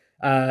narrative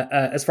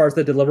as far as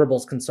the deliverable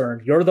is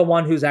concerned. You're the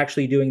one who's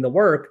actually doing the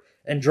work.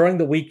 And during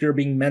the week, you're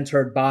being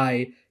mentored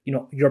by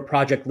your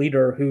project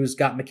leader who's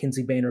got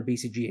McKinsey, Bain, or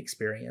BCG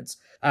experience.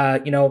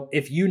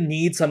 If you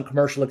need some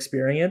commercial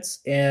experience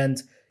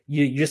and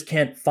you just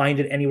can't find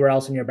it anywhere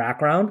else in your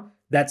background,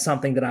 that's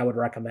something that I would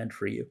recommend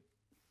for you.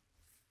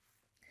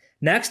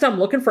 Next, I'm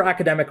looking for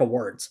academic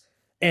awards.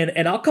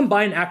 And I'll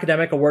combine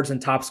academic awards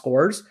and top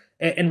scores.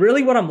 And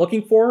really what I'm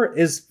looking for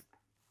is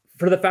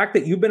for the fact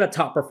that you've been a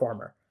top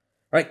performer,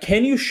 right?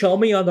 Can you show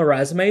me on the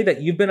resume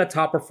that you've been a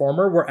top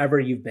performer wherever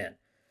you've been?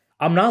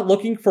 I'm not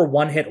looking for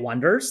one-hit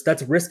wonders.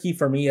 That's risky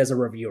for me as a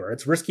reviewer.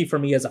 It's risky for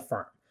me as a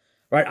firm,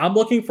 right? I'm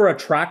looking for a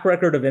track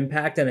record of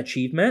impact and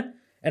achievement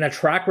and a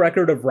track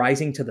record of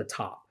rising to the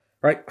top,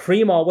 right?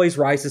 Cream always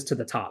rises to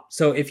the top.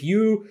 So if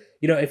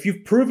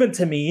you've proven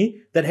to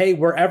me that, hey,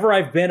 wherever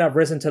I've been, I've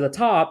risen to the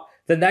top,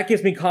 then that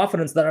gives me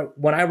confidence that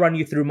when I run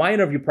you through my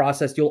interview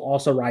process, you'll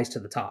also rise to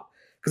the top.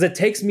 Because it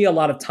takes me a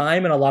lot of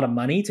time and a lot of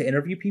money to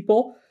interview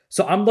people.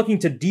 So I'm looking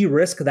to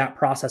de-risk that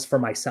process for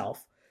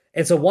myself.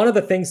 And so one of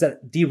the things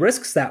that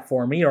de-risks that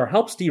for me or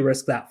helps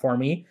de-risk that for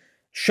me,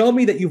 show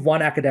me that you've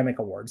won academic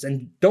awards.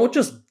 And don't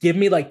just give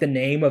me the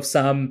name of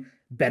some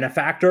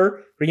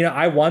benefactor.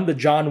 I won the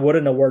John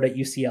Wooden Award at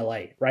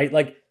UCLA,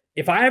 right?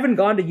 If I haven't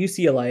gone to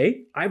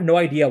UCLA, I have no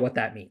idea what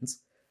that means,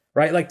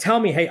 right?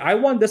 Tell me, hey, I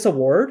won this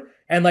award.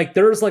 And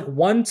there's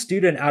one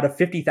student out of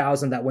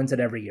 50,000 that wins it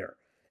every year.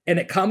 And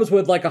it comes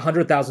with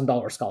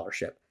 $100,000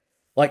 scholarship.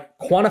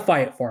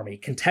 Quantify it for me,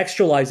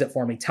 contextualize it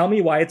for me. Tell me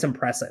why it's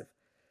impressive.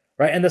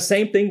 Right. And the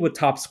same thing with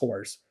top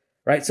scores,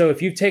 right? So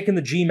if you've taken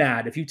the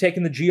GMAT, if you've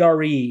taken the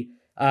GRE,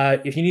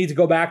 if you need to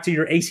go back to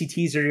your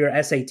ACTs or your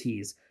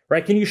SATs,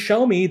 right? Can you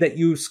show me that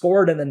you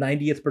scored in the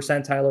 90th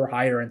percentile or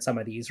higher in some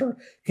of these? Or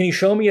can you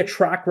show me a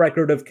track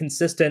record of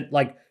consistent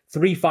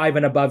 3.5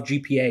 and above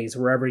GPAs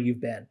wherever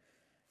you've been,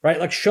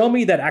 right? Show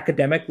me that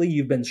academically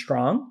you've been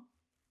strong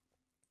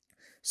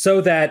so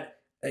that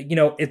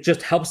it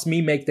just helps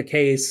me make the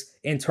case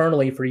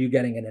internally for you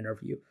getting an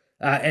interview.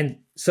 And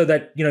so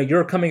that,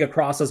 you're coming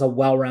across as a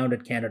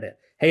well-rounded candidate.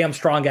 Hey, I'm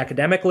strong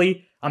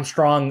academically. I'm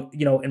strong,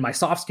 in my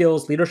soft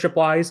skills, leadership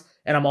wise,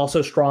 and I'm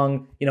also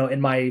strong,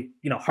 in my,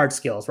 hard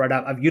skills, right?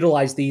 I've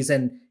utilized these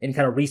in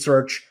kind of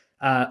research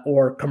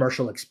or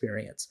commercial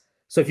experience.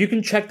 So if you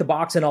can check the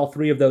box in all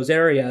three of those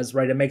areas,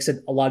 right, it makes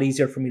it a lot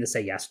easier for me to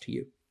say yes to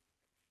you.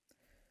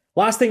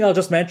 Last thing I'll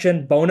just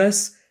mention,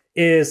 bonus,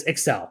 is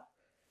Excel.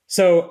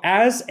 So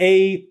as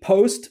a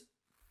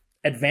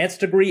post-advanced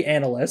degree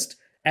analyst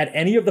at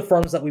any of the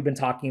firms that we've been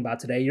talking about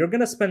today, you're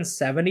going to spend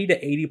 70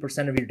 to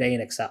 80% of your day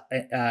in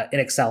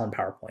Excel and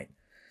PowerPoint.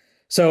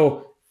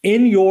 So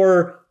in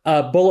your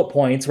bullet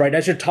points, right,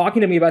 as you're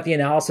talking to me about the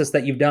analysis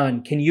that you've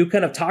done, can you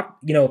kind of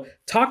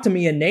talk to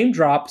me and name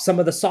drop some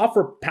of the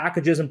software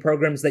packages and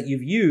programs that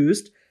you've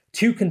used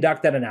to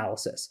conduct that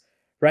analysis,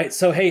 right?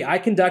 So, hey, I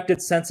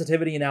conducted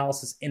sensitivity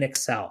analysis in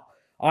Excel.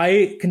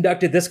 I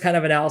conducted this kind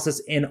of analysis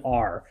in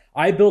R.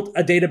 I built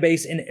a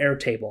database in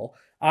Airtable.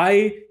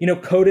 I,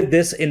 coded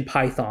this in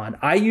Python.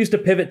 I used a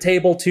pivot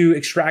table to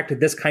extract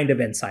this kind of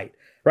insight,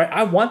 right?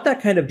 I want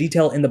that kind of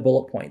detail in the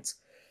bullet points.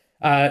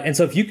 And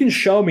so if you can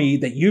show me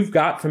that you've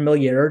got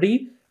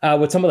familiarity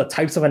with some of the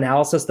types of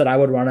analysis that I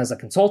would run as a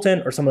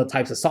consultant or some of the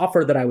types of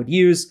software that I would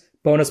use,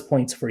 bonus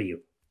points for you.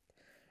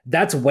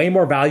 That's way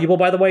more valuable,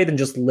 by the way, than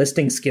just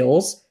listing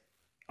skills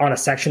on a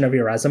section of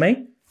your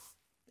resume.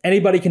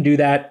 Anybody can do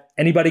that.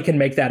 Anybody can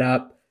make that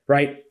up,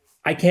 right?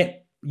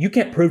 You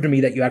can't prove to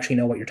me that you actually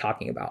know what you're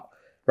talking about,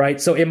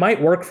 right? So it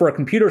might work for a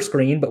computer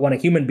screen, but when a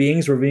human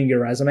being's reviewing your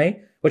resume,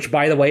 which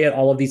by the way, at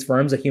all of these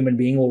firms, a human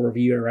being will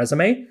review your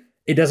resume,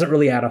 it doesn't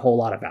really add a whole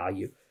lot of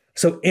value.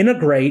 So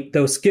integrate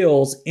those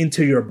skills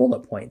into your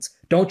bullet points.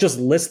 Don't just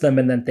list them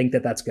and then think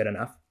that that's good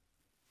enough.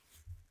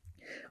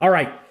 All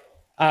right,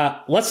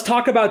 let's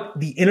talk about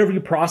the interview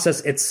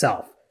process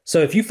itself. So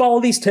if you follow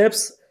these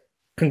tips,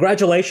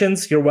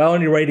 congratulations, you're well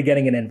on your way to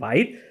getting an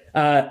invite.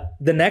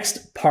 The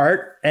next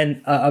part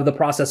of the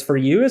process for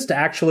you is to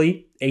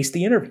actually ace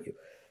the interview.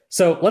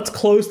 So let's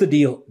close the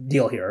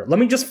deal here. Let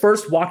me just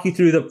first walk you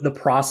through the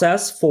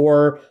process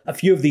for a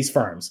few of these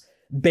firms.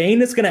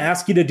 Bain is going to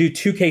ask you to do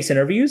 2 case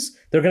interviews.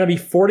 They're going to be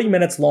 40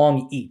 minutes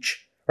long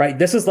each, right?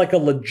 This is like a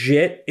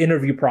legit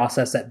interview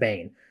process at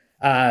Bain.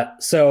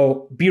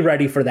 So be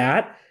ready for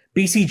that.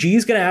 BCG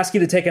is going to ask you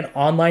to take an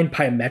online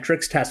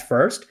Pymetrics test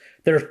first.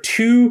 There are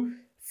 2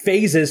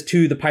 phases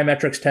to the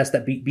Pymetrics test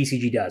that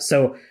BCG does.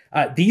 So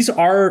these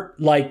are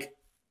like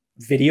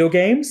video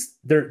games.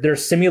 They're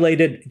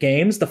simulated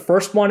games. The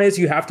first one is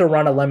you have to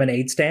run a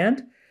lemonade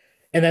stand.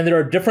 And then there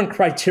are different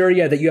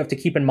criteria that you have to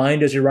keep in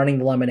mind as you're running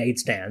the lemonade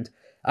stand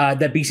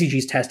that BCG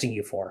is testing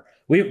you for.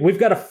 We've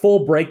got a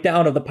full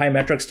breakdown of the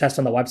Pymetrics test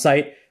on the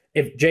website.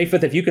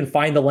 If you can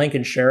find the link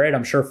and share it,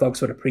 I'm sure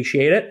folks would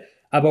appreciate it.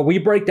 But we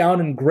break down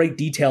in great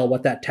detail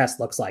what that test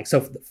looks like.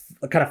 So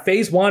kind of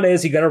phase 1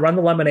 is you got to run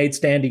the lemonade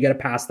stand. You got to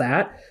pass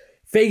that.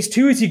 Phase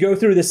 2 is you go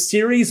through this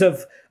series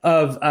of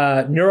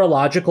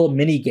neurological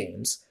mini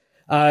games.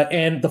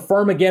 And the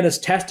firm, again, is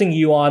testing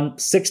you on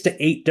 6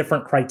 to 8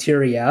 different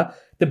criteria.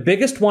 The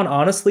biggest one,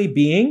 honestly,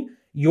 being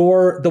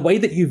the way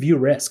that you view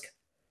risk.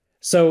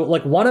 So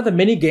like one of the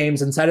mini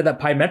games inside of that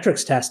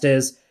Pymetrics test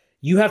is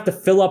you have to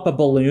fill up a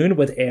balloon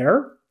with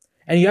air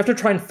and you have to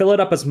try and fill it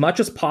up as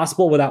much as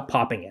possible without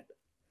popping it.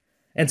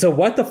 And so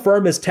what the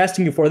firm is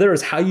testing you for there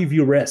is how you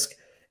view risk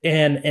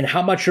and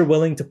how much you're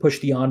willing to push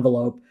the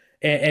envelope.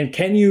 And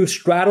can you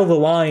straddle the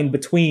line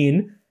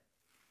between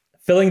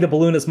filling the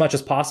balloon as much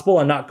as possible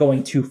and not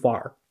going too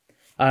far?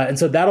 And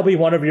so that'll be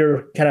one of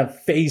your kind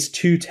of phase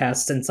 2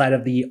 tests inside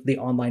of the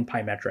online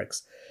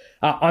Pymetrics.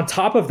 On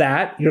top of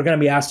that, you're going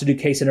to be asked to do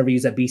case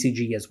interviews at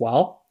BCG as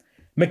well.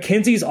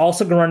 McKinsey's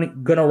also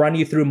going to run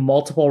you through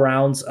multiple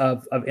rounds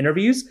of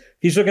interviews.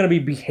 These are going to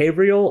be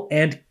behavioral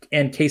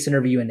and case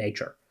interview in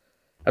nature.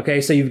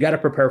 Okay, so you've got to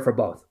prepare for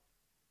both.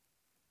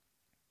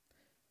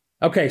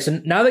 Okay,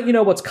 so now that you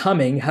know what's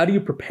coming, how do you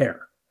prepare?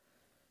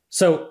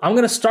 So I'm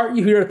going to start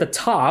you here at the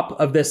top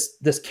of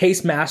this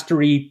case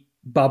mastery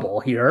bubble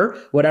here,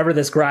 whatever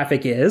this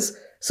graphic is.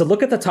 So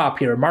look at the top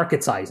here,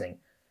 market sizing.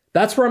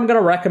 That's where I'm going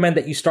to recommend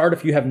that you start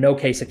if you have no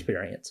case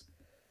experience.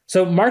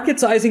 So market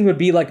sizing would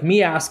be like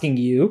me asking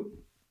you,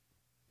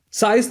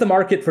 size the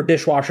market for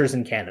dishwashers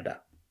in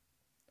Canada,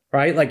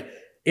 right? Like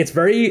it's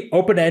very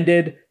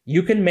open-ended.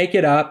 You can make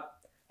it up,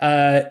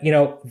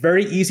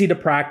 very easy to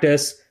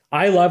practice.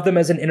 I love them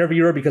as an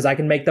interviewer because I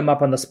can make them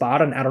up on the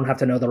spot and I don't have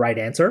to know the right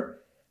answer.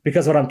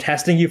 Because what I'm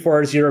testing you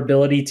for is your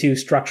ability to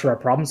structure a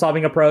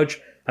problem-solving approach.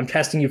 I'm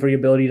testing you for your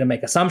ability to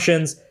make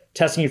assumptions,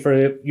 testing you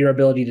for your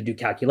ability to do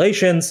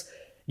calculations.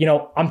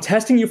 I'm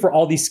testing you for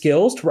all these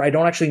skills to where I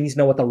don't actually need to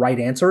know what the right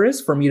answer is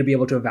for me to be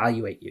able to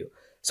evaluate you.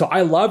 So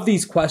I love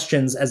these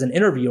questions as an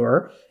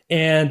interviewer,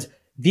 and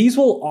these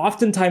will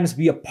oftentimes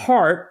be a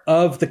part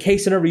of the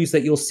case interviews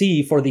that you'll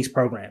see for these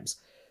programs.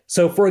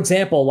 So for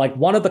example, like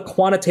one of the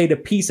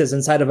quantitative pieces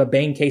inside of a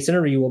Bain case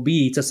interview will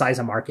be to size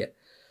a market.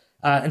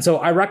 And so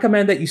I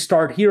recommend that you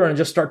start here and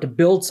just start to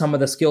build some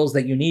of the skills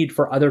that you need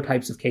for other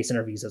types of case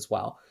interviews as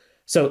well.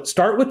 So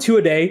start with 2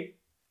 a day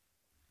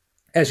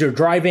as you're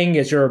driving,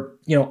 as you're,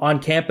 on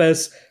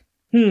campus.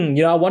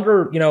 I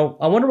wonder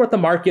what the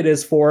market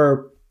is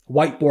for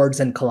whiteboards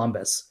in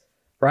Columbus,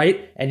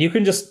 right? And you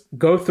can just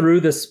go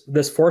through this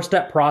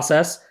 4-step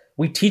process.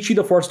 We teach you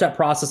the 4-step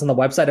process on the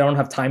website. I don't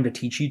have time to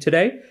teach you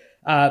today.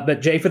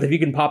 But Japheth, if you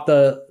can pop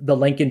the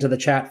link into the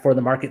chat for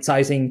the market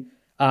sizing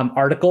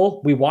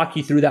article, we walk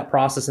you through that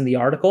process in the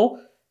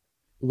article.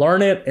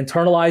 Learn it,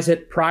 internalize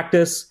it,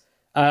 practice,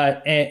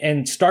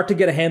 and start to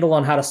get a handle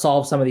on how to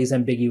solve some of these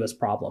ambiguous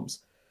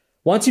problems.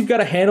 Once you've got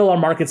a handle on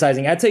market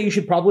sizing, I'd say you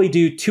should probably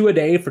do 2 a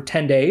day for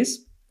 10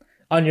 days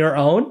on your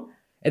own.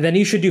 And then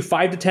you should do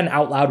 5 to 10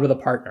 out loud with a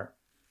partner.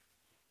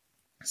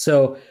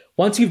 So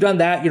once you've done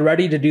that, you're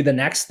ready to do the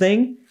next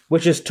thing,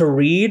 which is to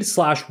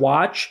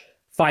read/watch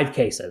 5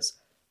 cases.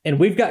 And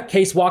we've got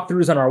case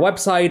walkthroughs on our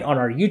website, on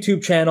our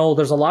YouTube channel.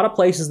 There's a lot of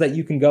places that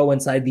you can go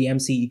inside the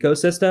MC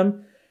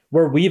ecosystem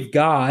where we've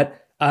got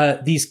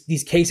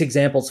these case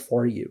examples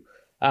for you.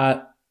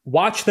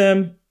 Watch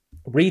them,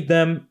 read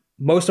them,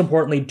 most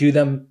importantly, do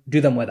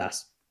them with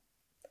us.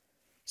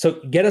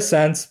 So get a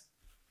sense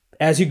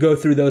as you go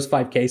through those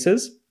 5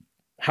 cases,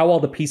 how all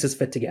the pieces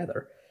fit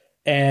together,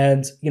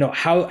 and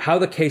how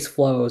the case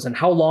flows and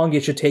how long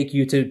it should take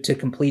you to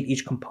complete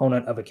each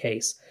component of a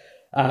case.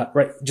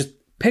 Right, just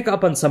pick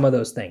up on some of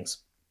those things.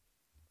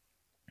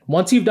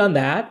 Once you've done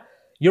that,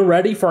 you're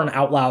ready for an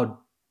out loud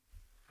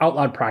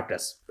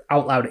practice,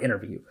 out loud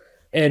interview.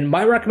 And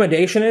my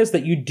recommendation is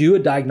that you do a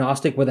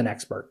diagnostic with an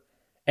expert.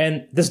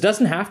 And this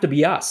doesn't have to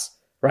be us,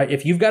 right?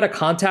 If you've got a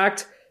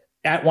contact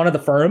at one of the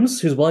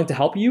firms who's willing to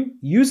help you,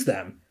 use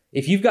them.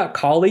 If you've got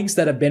colleagues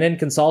that have been in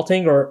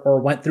consulting or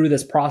went through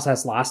this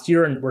process last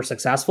year and were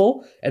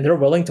successful and they're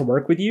willing to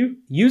work with you,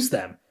 use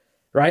them,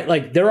 right?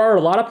 Like there are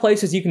a lot of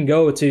places you can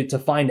go to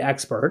find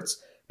experts,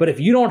 but if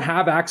you don't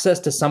have access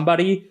to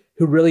somebody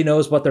who really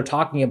knows what they're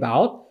talking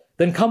about,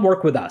 then come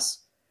work with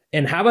us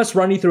and have us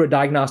run you through a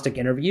diagnostic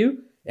interview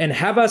and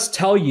have us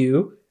tell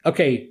you,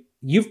 okay,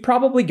 you've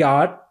probably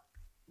got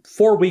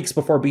 4 weeks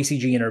before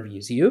BCG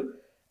interviews you,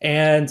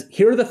 and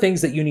here are the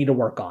things that you need to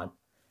work on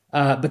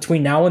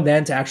between now and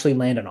then to actually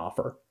land an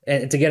offer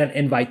and to get an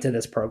invite to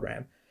this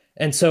program.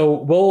 And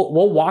so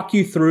we'll walk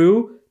you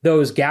through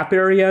those gap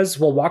areas.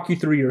 We'll walk you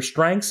through your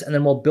strengths, and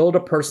then we'll build a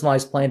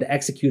personalized plan to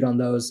execute on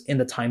those in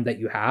the time that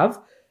you have,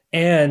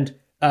 and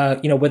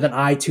with an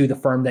eye to the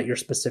firm that you're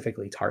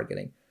specifically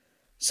targeting.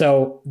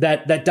 So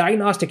that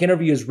diagnostic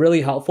interview is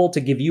really helpful to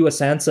give you a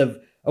sense of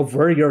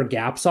where your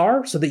gaps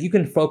are so that you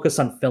can focus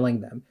on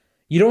filling them.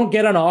 You don't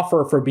get an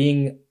offer for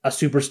being a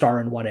superstar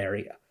in one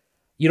area.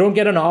 You don't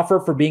get an offer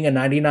for being a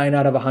 99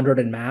 out of 100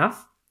 in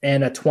math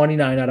and a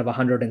 29 out of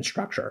 100 in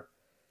structure,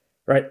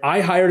 right? I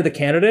hired the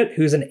candidate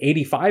who's an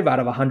 85 out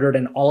of 100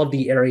 in all of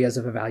the areas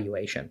of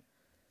evaluation.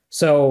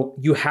 So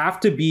you have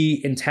to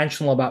be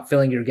intentional about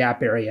filling your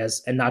gap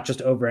areas and not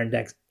just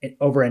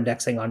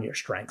over-indexing on your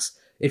strengths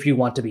if you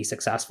want to be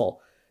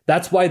successful.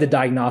 That's why the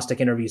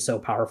diagnostic interview is so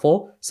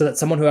powerful, so that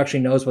someone who actually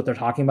knows what they're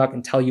talking about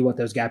can tell you what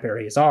those gap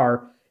areas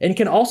are and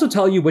can also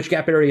tell you which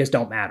gap areas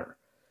don't matter.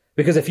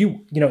 Because if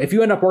you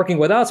end up working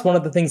with us, one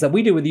of the things that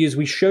we do with you is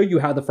we show you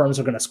how the firms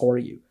are going to score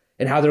you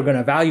and how they're going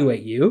to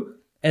evaluate you.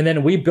 And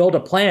then we build a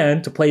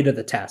plan to play to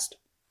the test.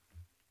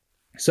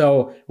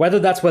 So whether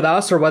that's with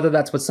us or whether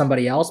that's with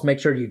somebody else, make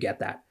sure you get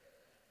that.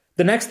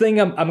 The next thing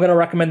I'm going to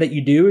recommend that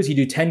you do is you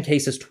do 10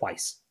 cases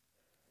twice.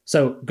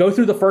 So go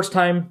through the first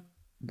time,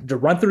 to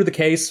run through the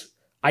case,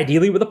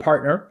 ideally with a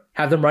partner,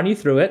 have them run you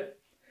through it.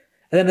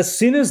 And then as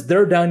soon as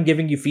they're done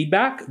giving you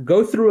feedback,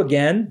 go through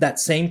again that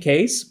same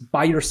case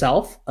by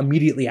yourself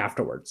immediately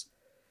afterwards.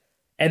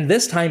 And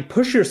this time,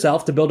 push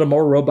yourself to build a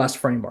more robust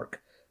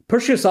framework.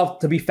 Push yourself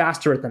to be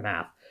faster at the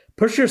math.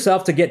 Push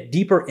yourself to get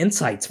deeper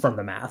insights from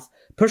the math.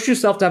 Push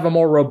yourself to have a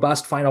more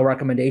robust final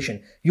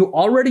recommendation. You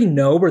already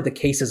know where the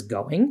case is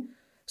going,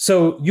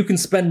 so you can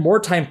spend more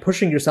time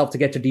pushing yourself to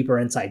get to deeper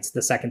insights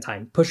the second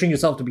time, pushing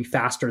yourself to be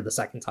faster the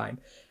second time.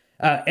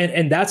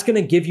 And that's going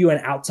to give you an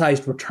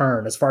outsized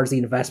return as far as the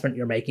investment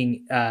you're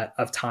making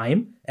of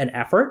time and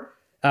effort.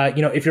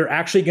 If you're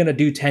actually going to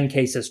do 10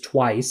 cases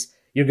twice,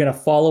 you're going to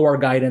follow our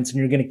guidance and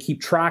you're going to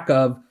keep track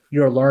of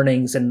your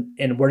learnings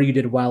and where you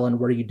did well and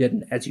where you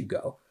didn't as you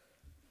go.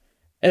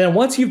 And then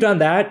once you've done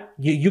that,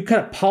 you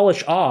kind of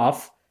polish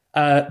off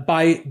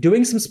by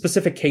doing some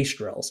specific case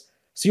drills.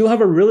 So you'll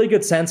have a really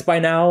good sense by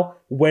now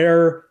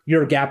where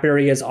your gap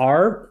areas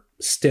are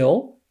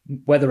still,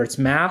 whether it's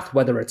math,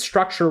 whether it's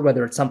structure,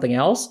 whether it's something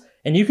else,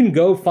 and you can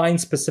go find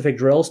specific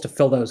drills to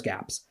fill those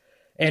gaps.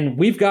 And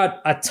we've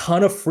got a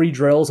ton of free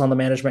drills on the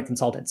Management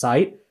Consultant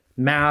site,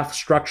 math,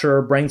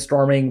 structure,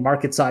 brainstorming,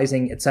 market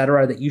sizing,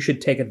 etc., that you should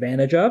take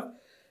advantage of.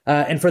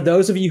 And for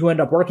those of you who end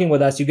up working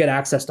with us, you get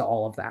access to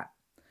all of that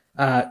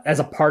as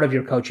a part of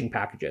your coaching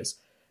packages.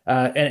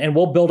 And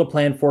we'll build a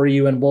plan for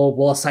you, and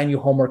we'll assign you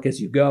homework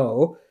as you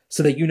go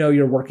so that you know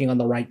you're working on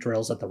the right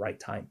drills at the right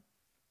time.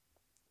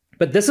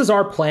 But this is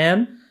our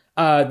plan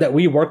that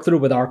we work through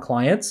with our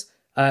clients.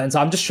 And so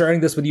I'm just sharing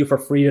this with you for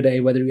free today,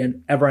 whether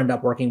you ever end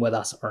up working with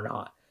us or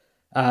not.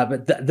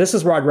 But this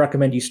is where I'd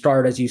recommend you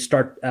start as you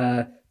start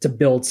to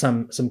build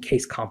some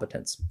case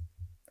competence.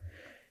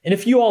 And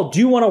if you all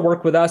do want to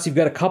work with us, you've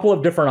got a couple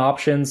of different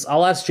options.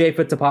 I'll ask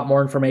Japheth to pop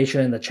more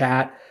information in the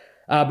chat.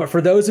 But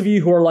for those of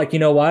you who are like, you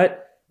know what?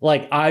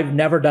 Like, I've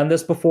never done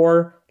this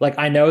before. Like,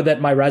 I know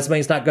that my resume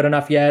is not good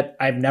enough yet.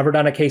 I've never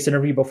done a case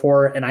interview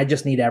before, and I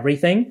just need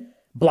everything.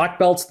 Black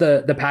Belt's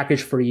the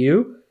package for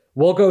you.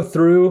 We'll go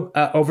through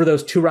over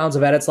those 2 rounds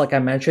of edits, like I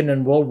mentioned,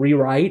 and we'll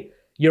rewrite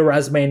your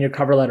resume and your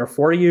cover letter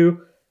for you.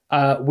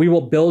 We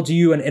will build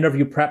you an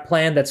interview prep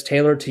plan that's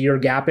tailored to your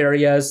gap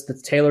areas,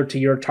 that's tailored to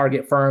your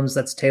target firms,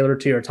 that's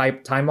tailored to your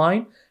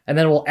timeline. And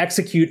then we'll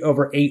execute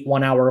over 8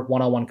 one-hour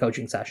one-on-one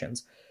coaching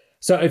sessions.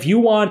 So if you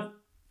want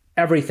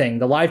everything,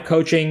 the live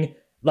coaching,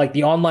 like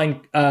the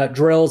online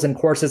drills and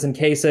courses and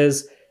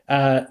cases,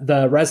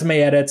 the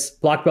resume edits,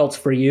 Black Belt's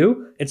for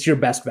you. It's your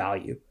best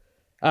value.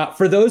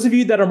 For those of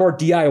you that are more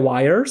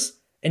DIYers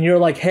and you're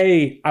like,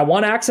 hey, I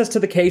want access to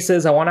the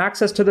cases, I want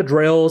access to the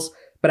drills,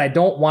 but I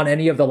don't want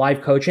any of the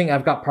live coaching.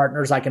 I've got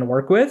partners I can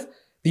work with.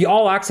 The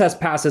All Access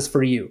Pass is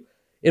for you.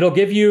 It'll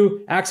give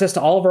you access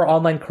to all of our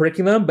online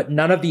curriculum, but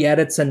none of the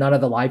edits and none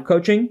of the live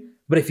coaching.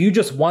 But if you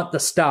just want the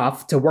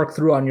stuff to work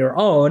through on your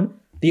own,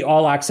 the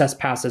All Access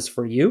Pass is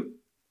for you.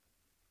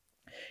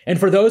 And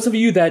for those of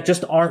you that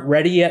just aren't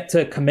ready yet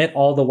to commit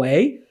all the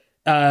way,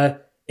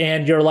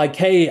 and you're like,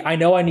 hey, I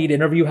know I need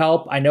interview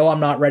help. I know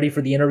I'm not ready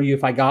for the interview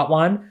if I got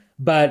one,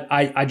 but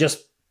I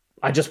just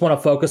want to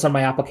focus on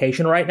my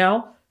application right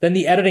now, then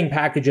the editing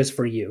package is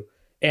for you.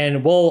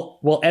 And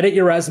we'll edit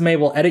your resume,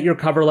 we'll edit your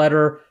cover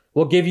letter,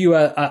 we'll give you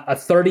a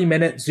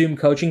 30-minute Zoom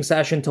coaching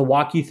session to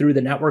walk you through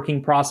the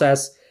networking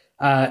process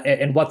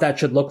and what that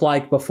should look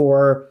like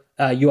before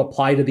you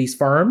apply to these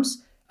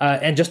firms,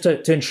 and just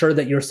to ensure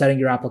that you're setting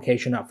your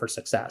application up for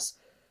success.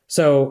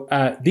 So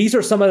these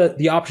are some of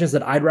the options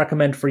that I'd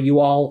recommend for you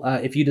all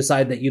if you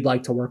decide that you'd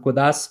like to work with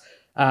us.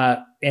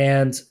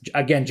 And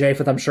again,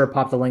 Japheth, I'm sure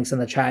pop the links in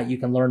the chat. You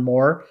can learn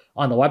more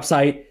on the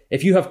website.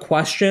 If you have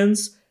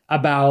questions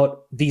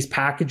about these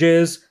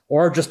packages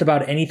or just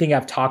about anything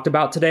I've talked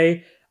about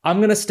today, I'm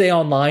going to stay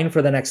online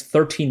for the next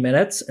 13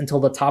 minutes until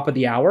the top of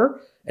the hour.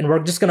 And we're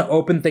just going to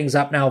open things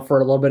up now for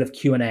a little bit of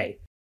Q&A.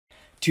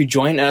 To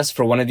join us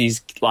for one of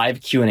these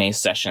live Q&A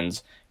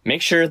sessions,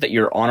 make sure that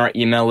you're on our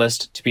email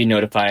list to be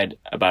notified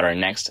about our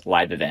next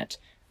live event.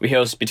 We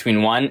host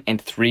between 1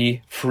 and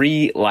 3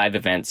 free live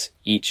events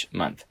each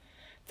month.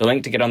 The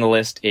link to get on the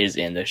list is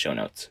in the show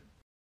notes.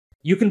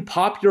 You can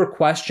pop your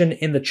question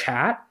in the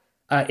chat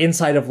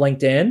inside of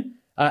LinkedIn.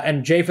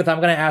 And Japheth, I'm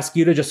going to ask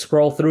you to just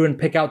scroll through and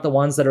pick out the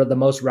ones that are the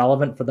most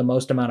relevant for the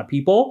most amount of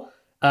people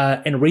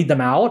and read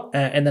them out.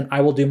 And then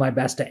I will do my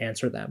best to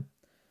answer them.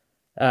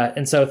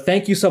 And so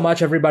thank you so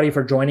much, everybody,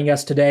 for joining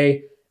us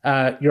today.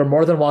 You're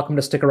more than welcome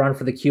to stick around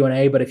for the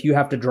Q&A, but if you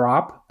have to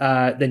drop,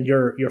 then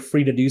you're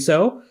free to do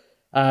so.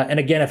 And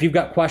again, if you've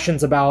got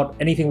questions about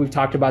anything we've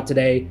talked about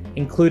today,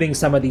 including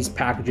some of these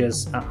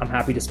packages, I'm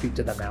happy to speak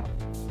to them now.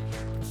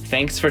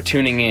 Thanks for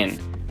tuning in.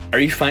 Are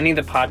you finding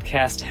the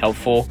podcast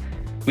helpful?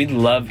 We'd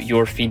love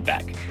your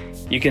feedback.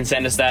 You can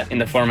send us that in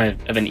the form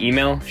of an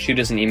email. Shoot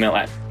us an email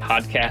at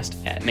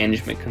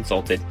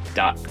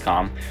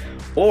podcast@managementconsulted.com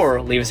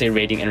or leave us a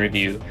rating and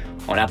review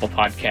on Apple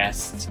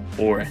Podcasts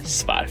or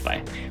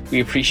Spotify.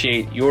 We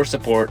appreciate your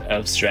support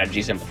of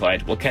Strategy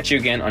Simplified. We'll catch you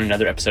again on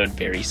another episode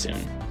very soon.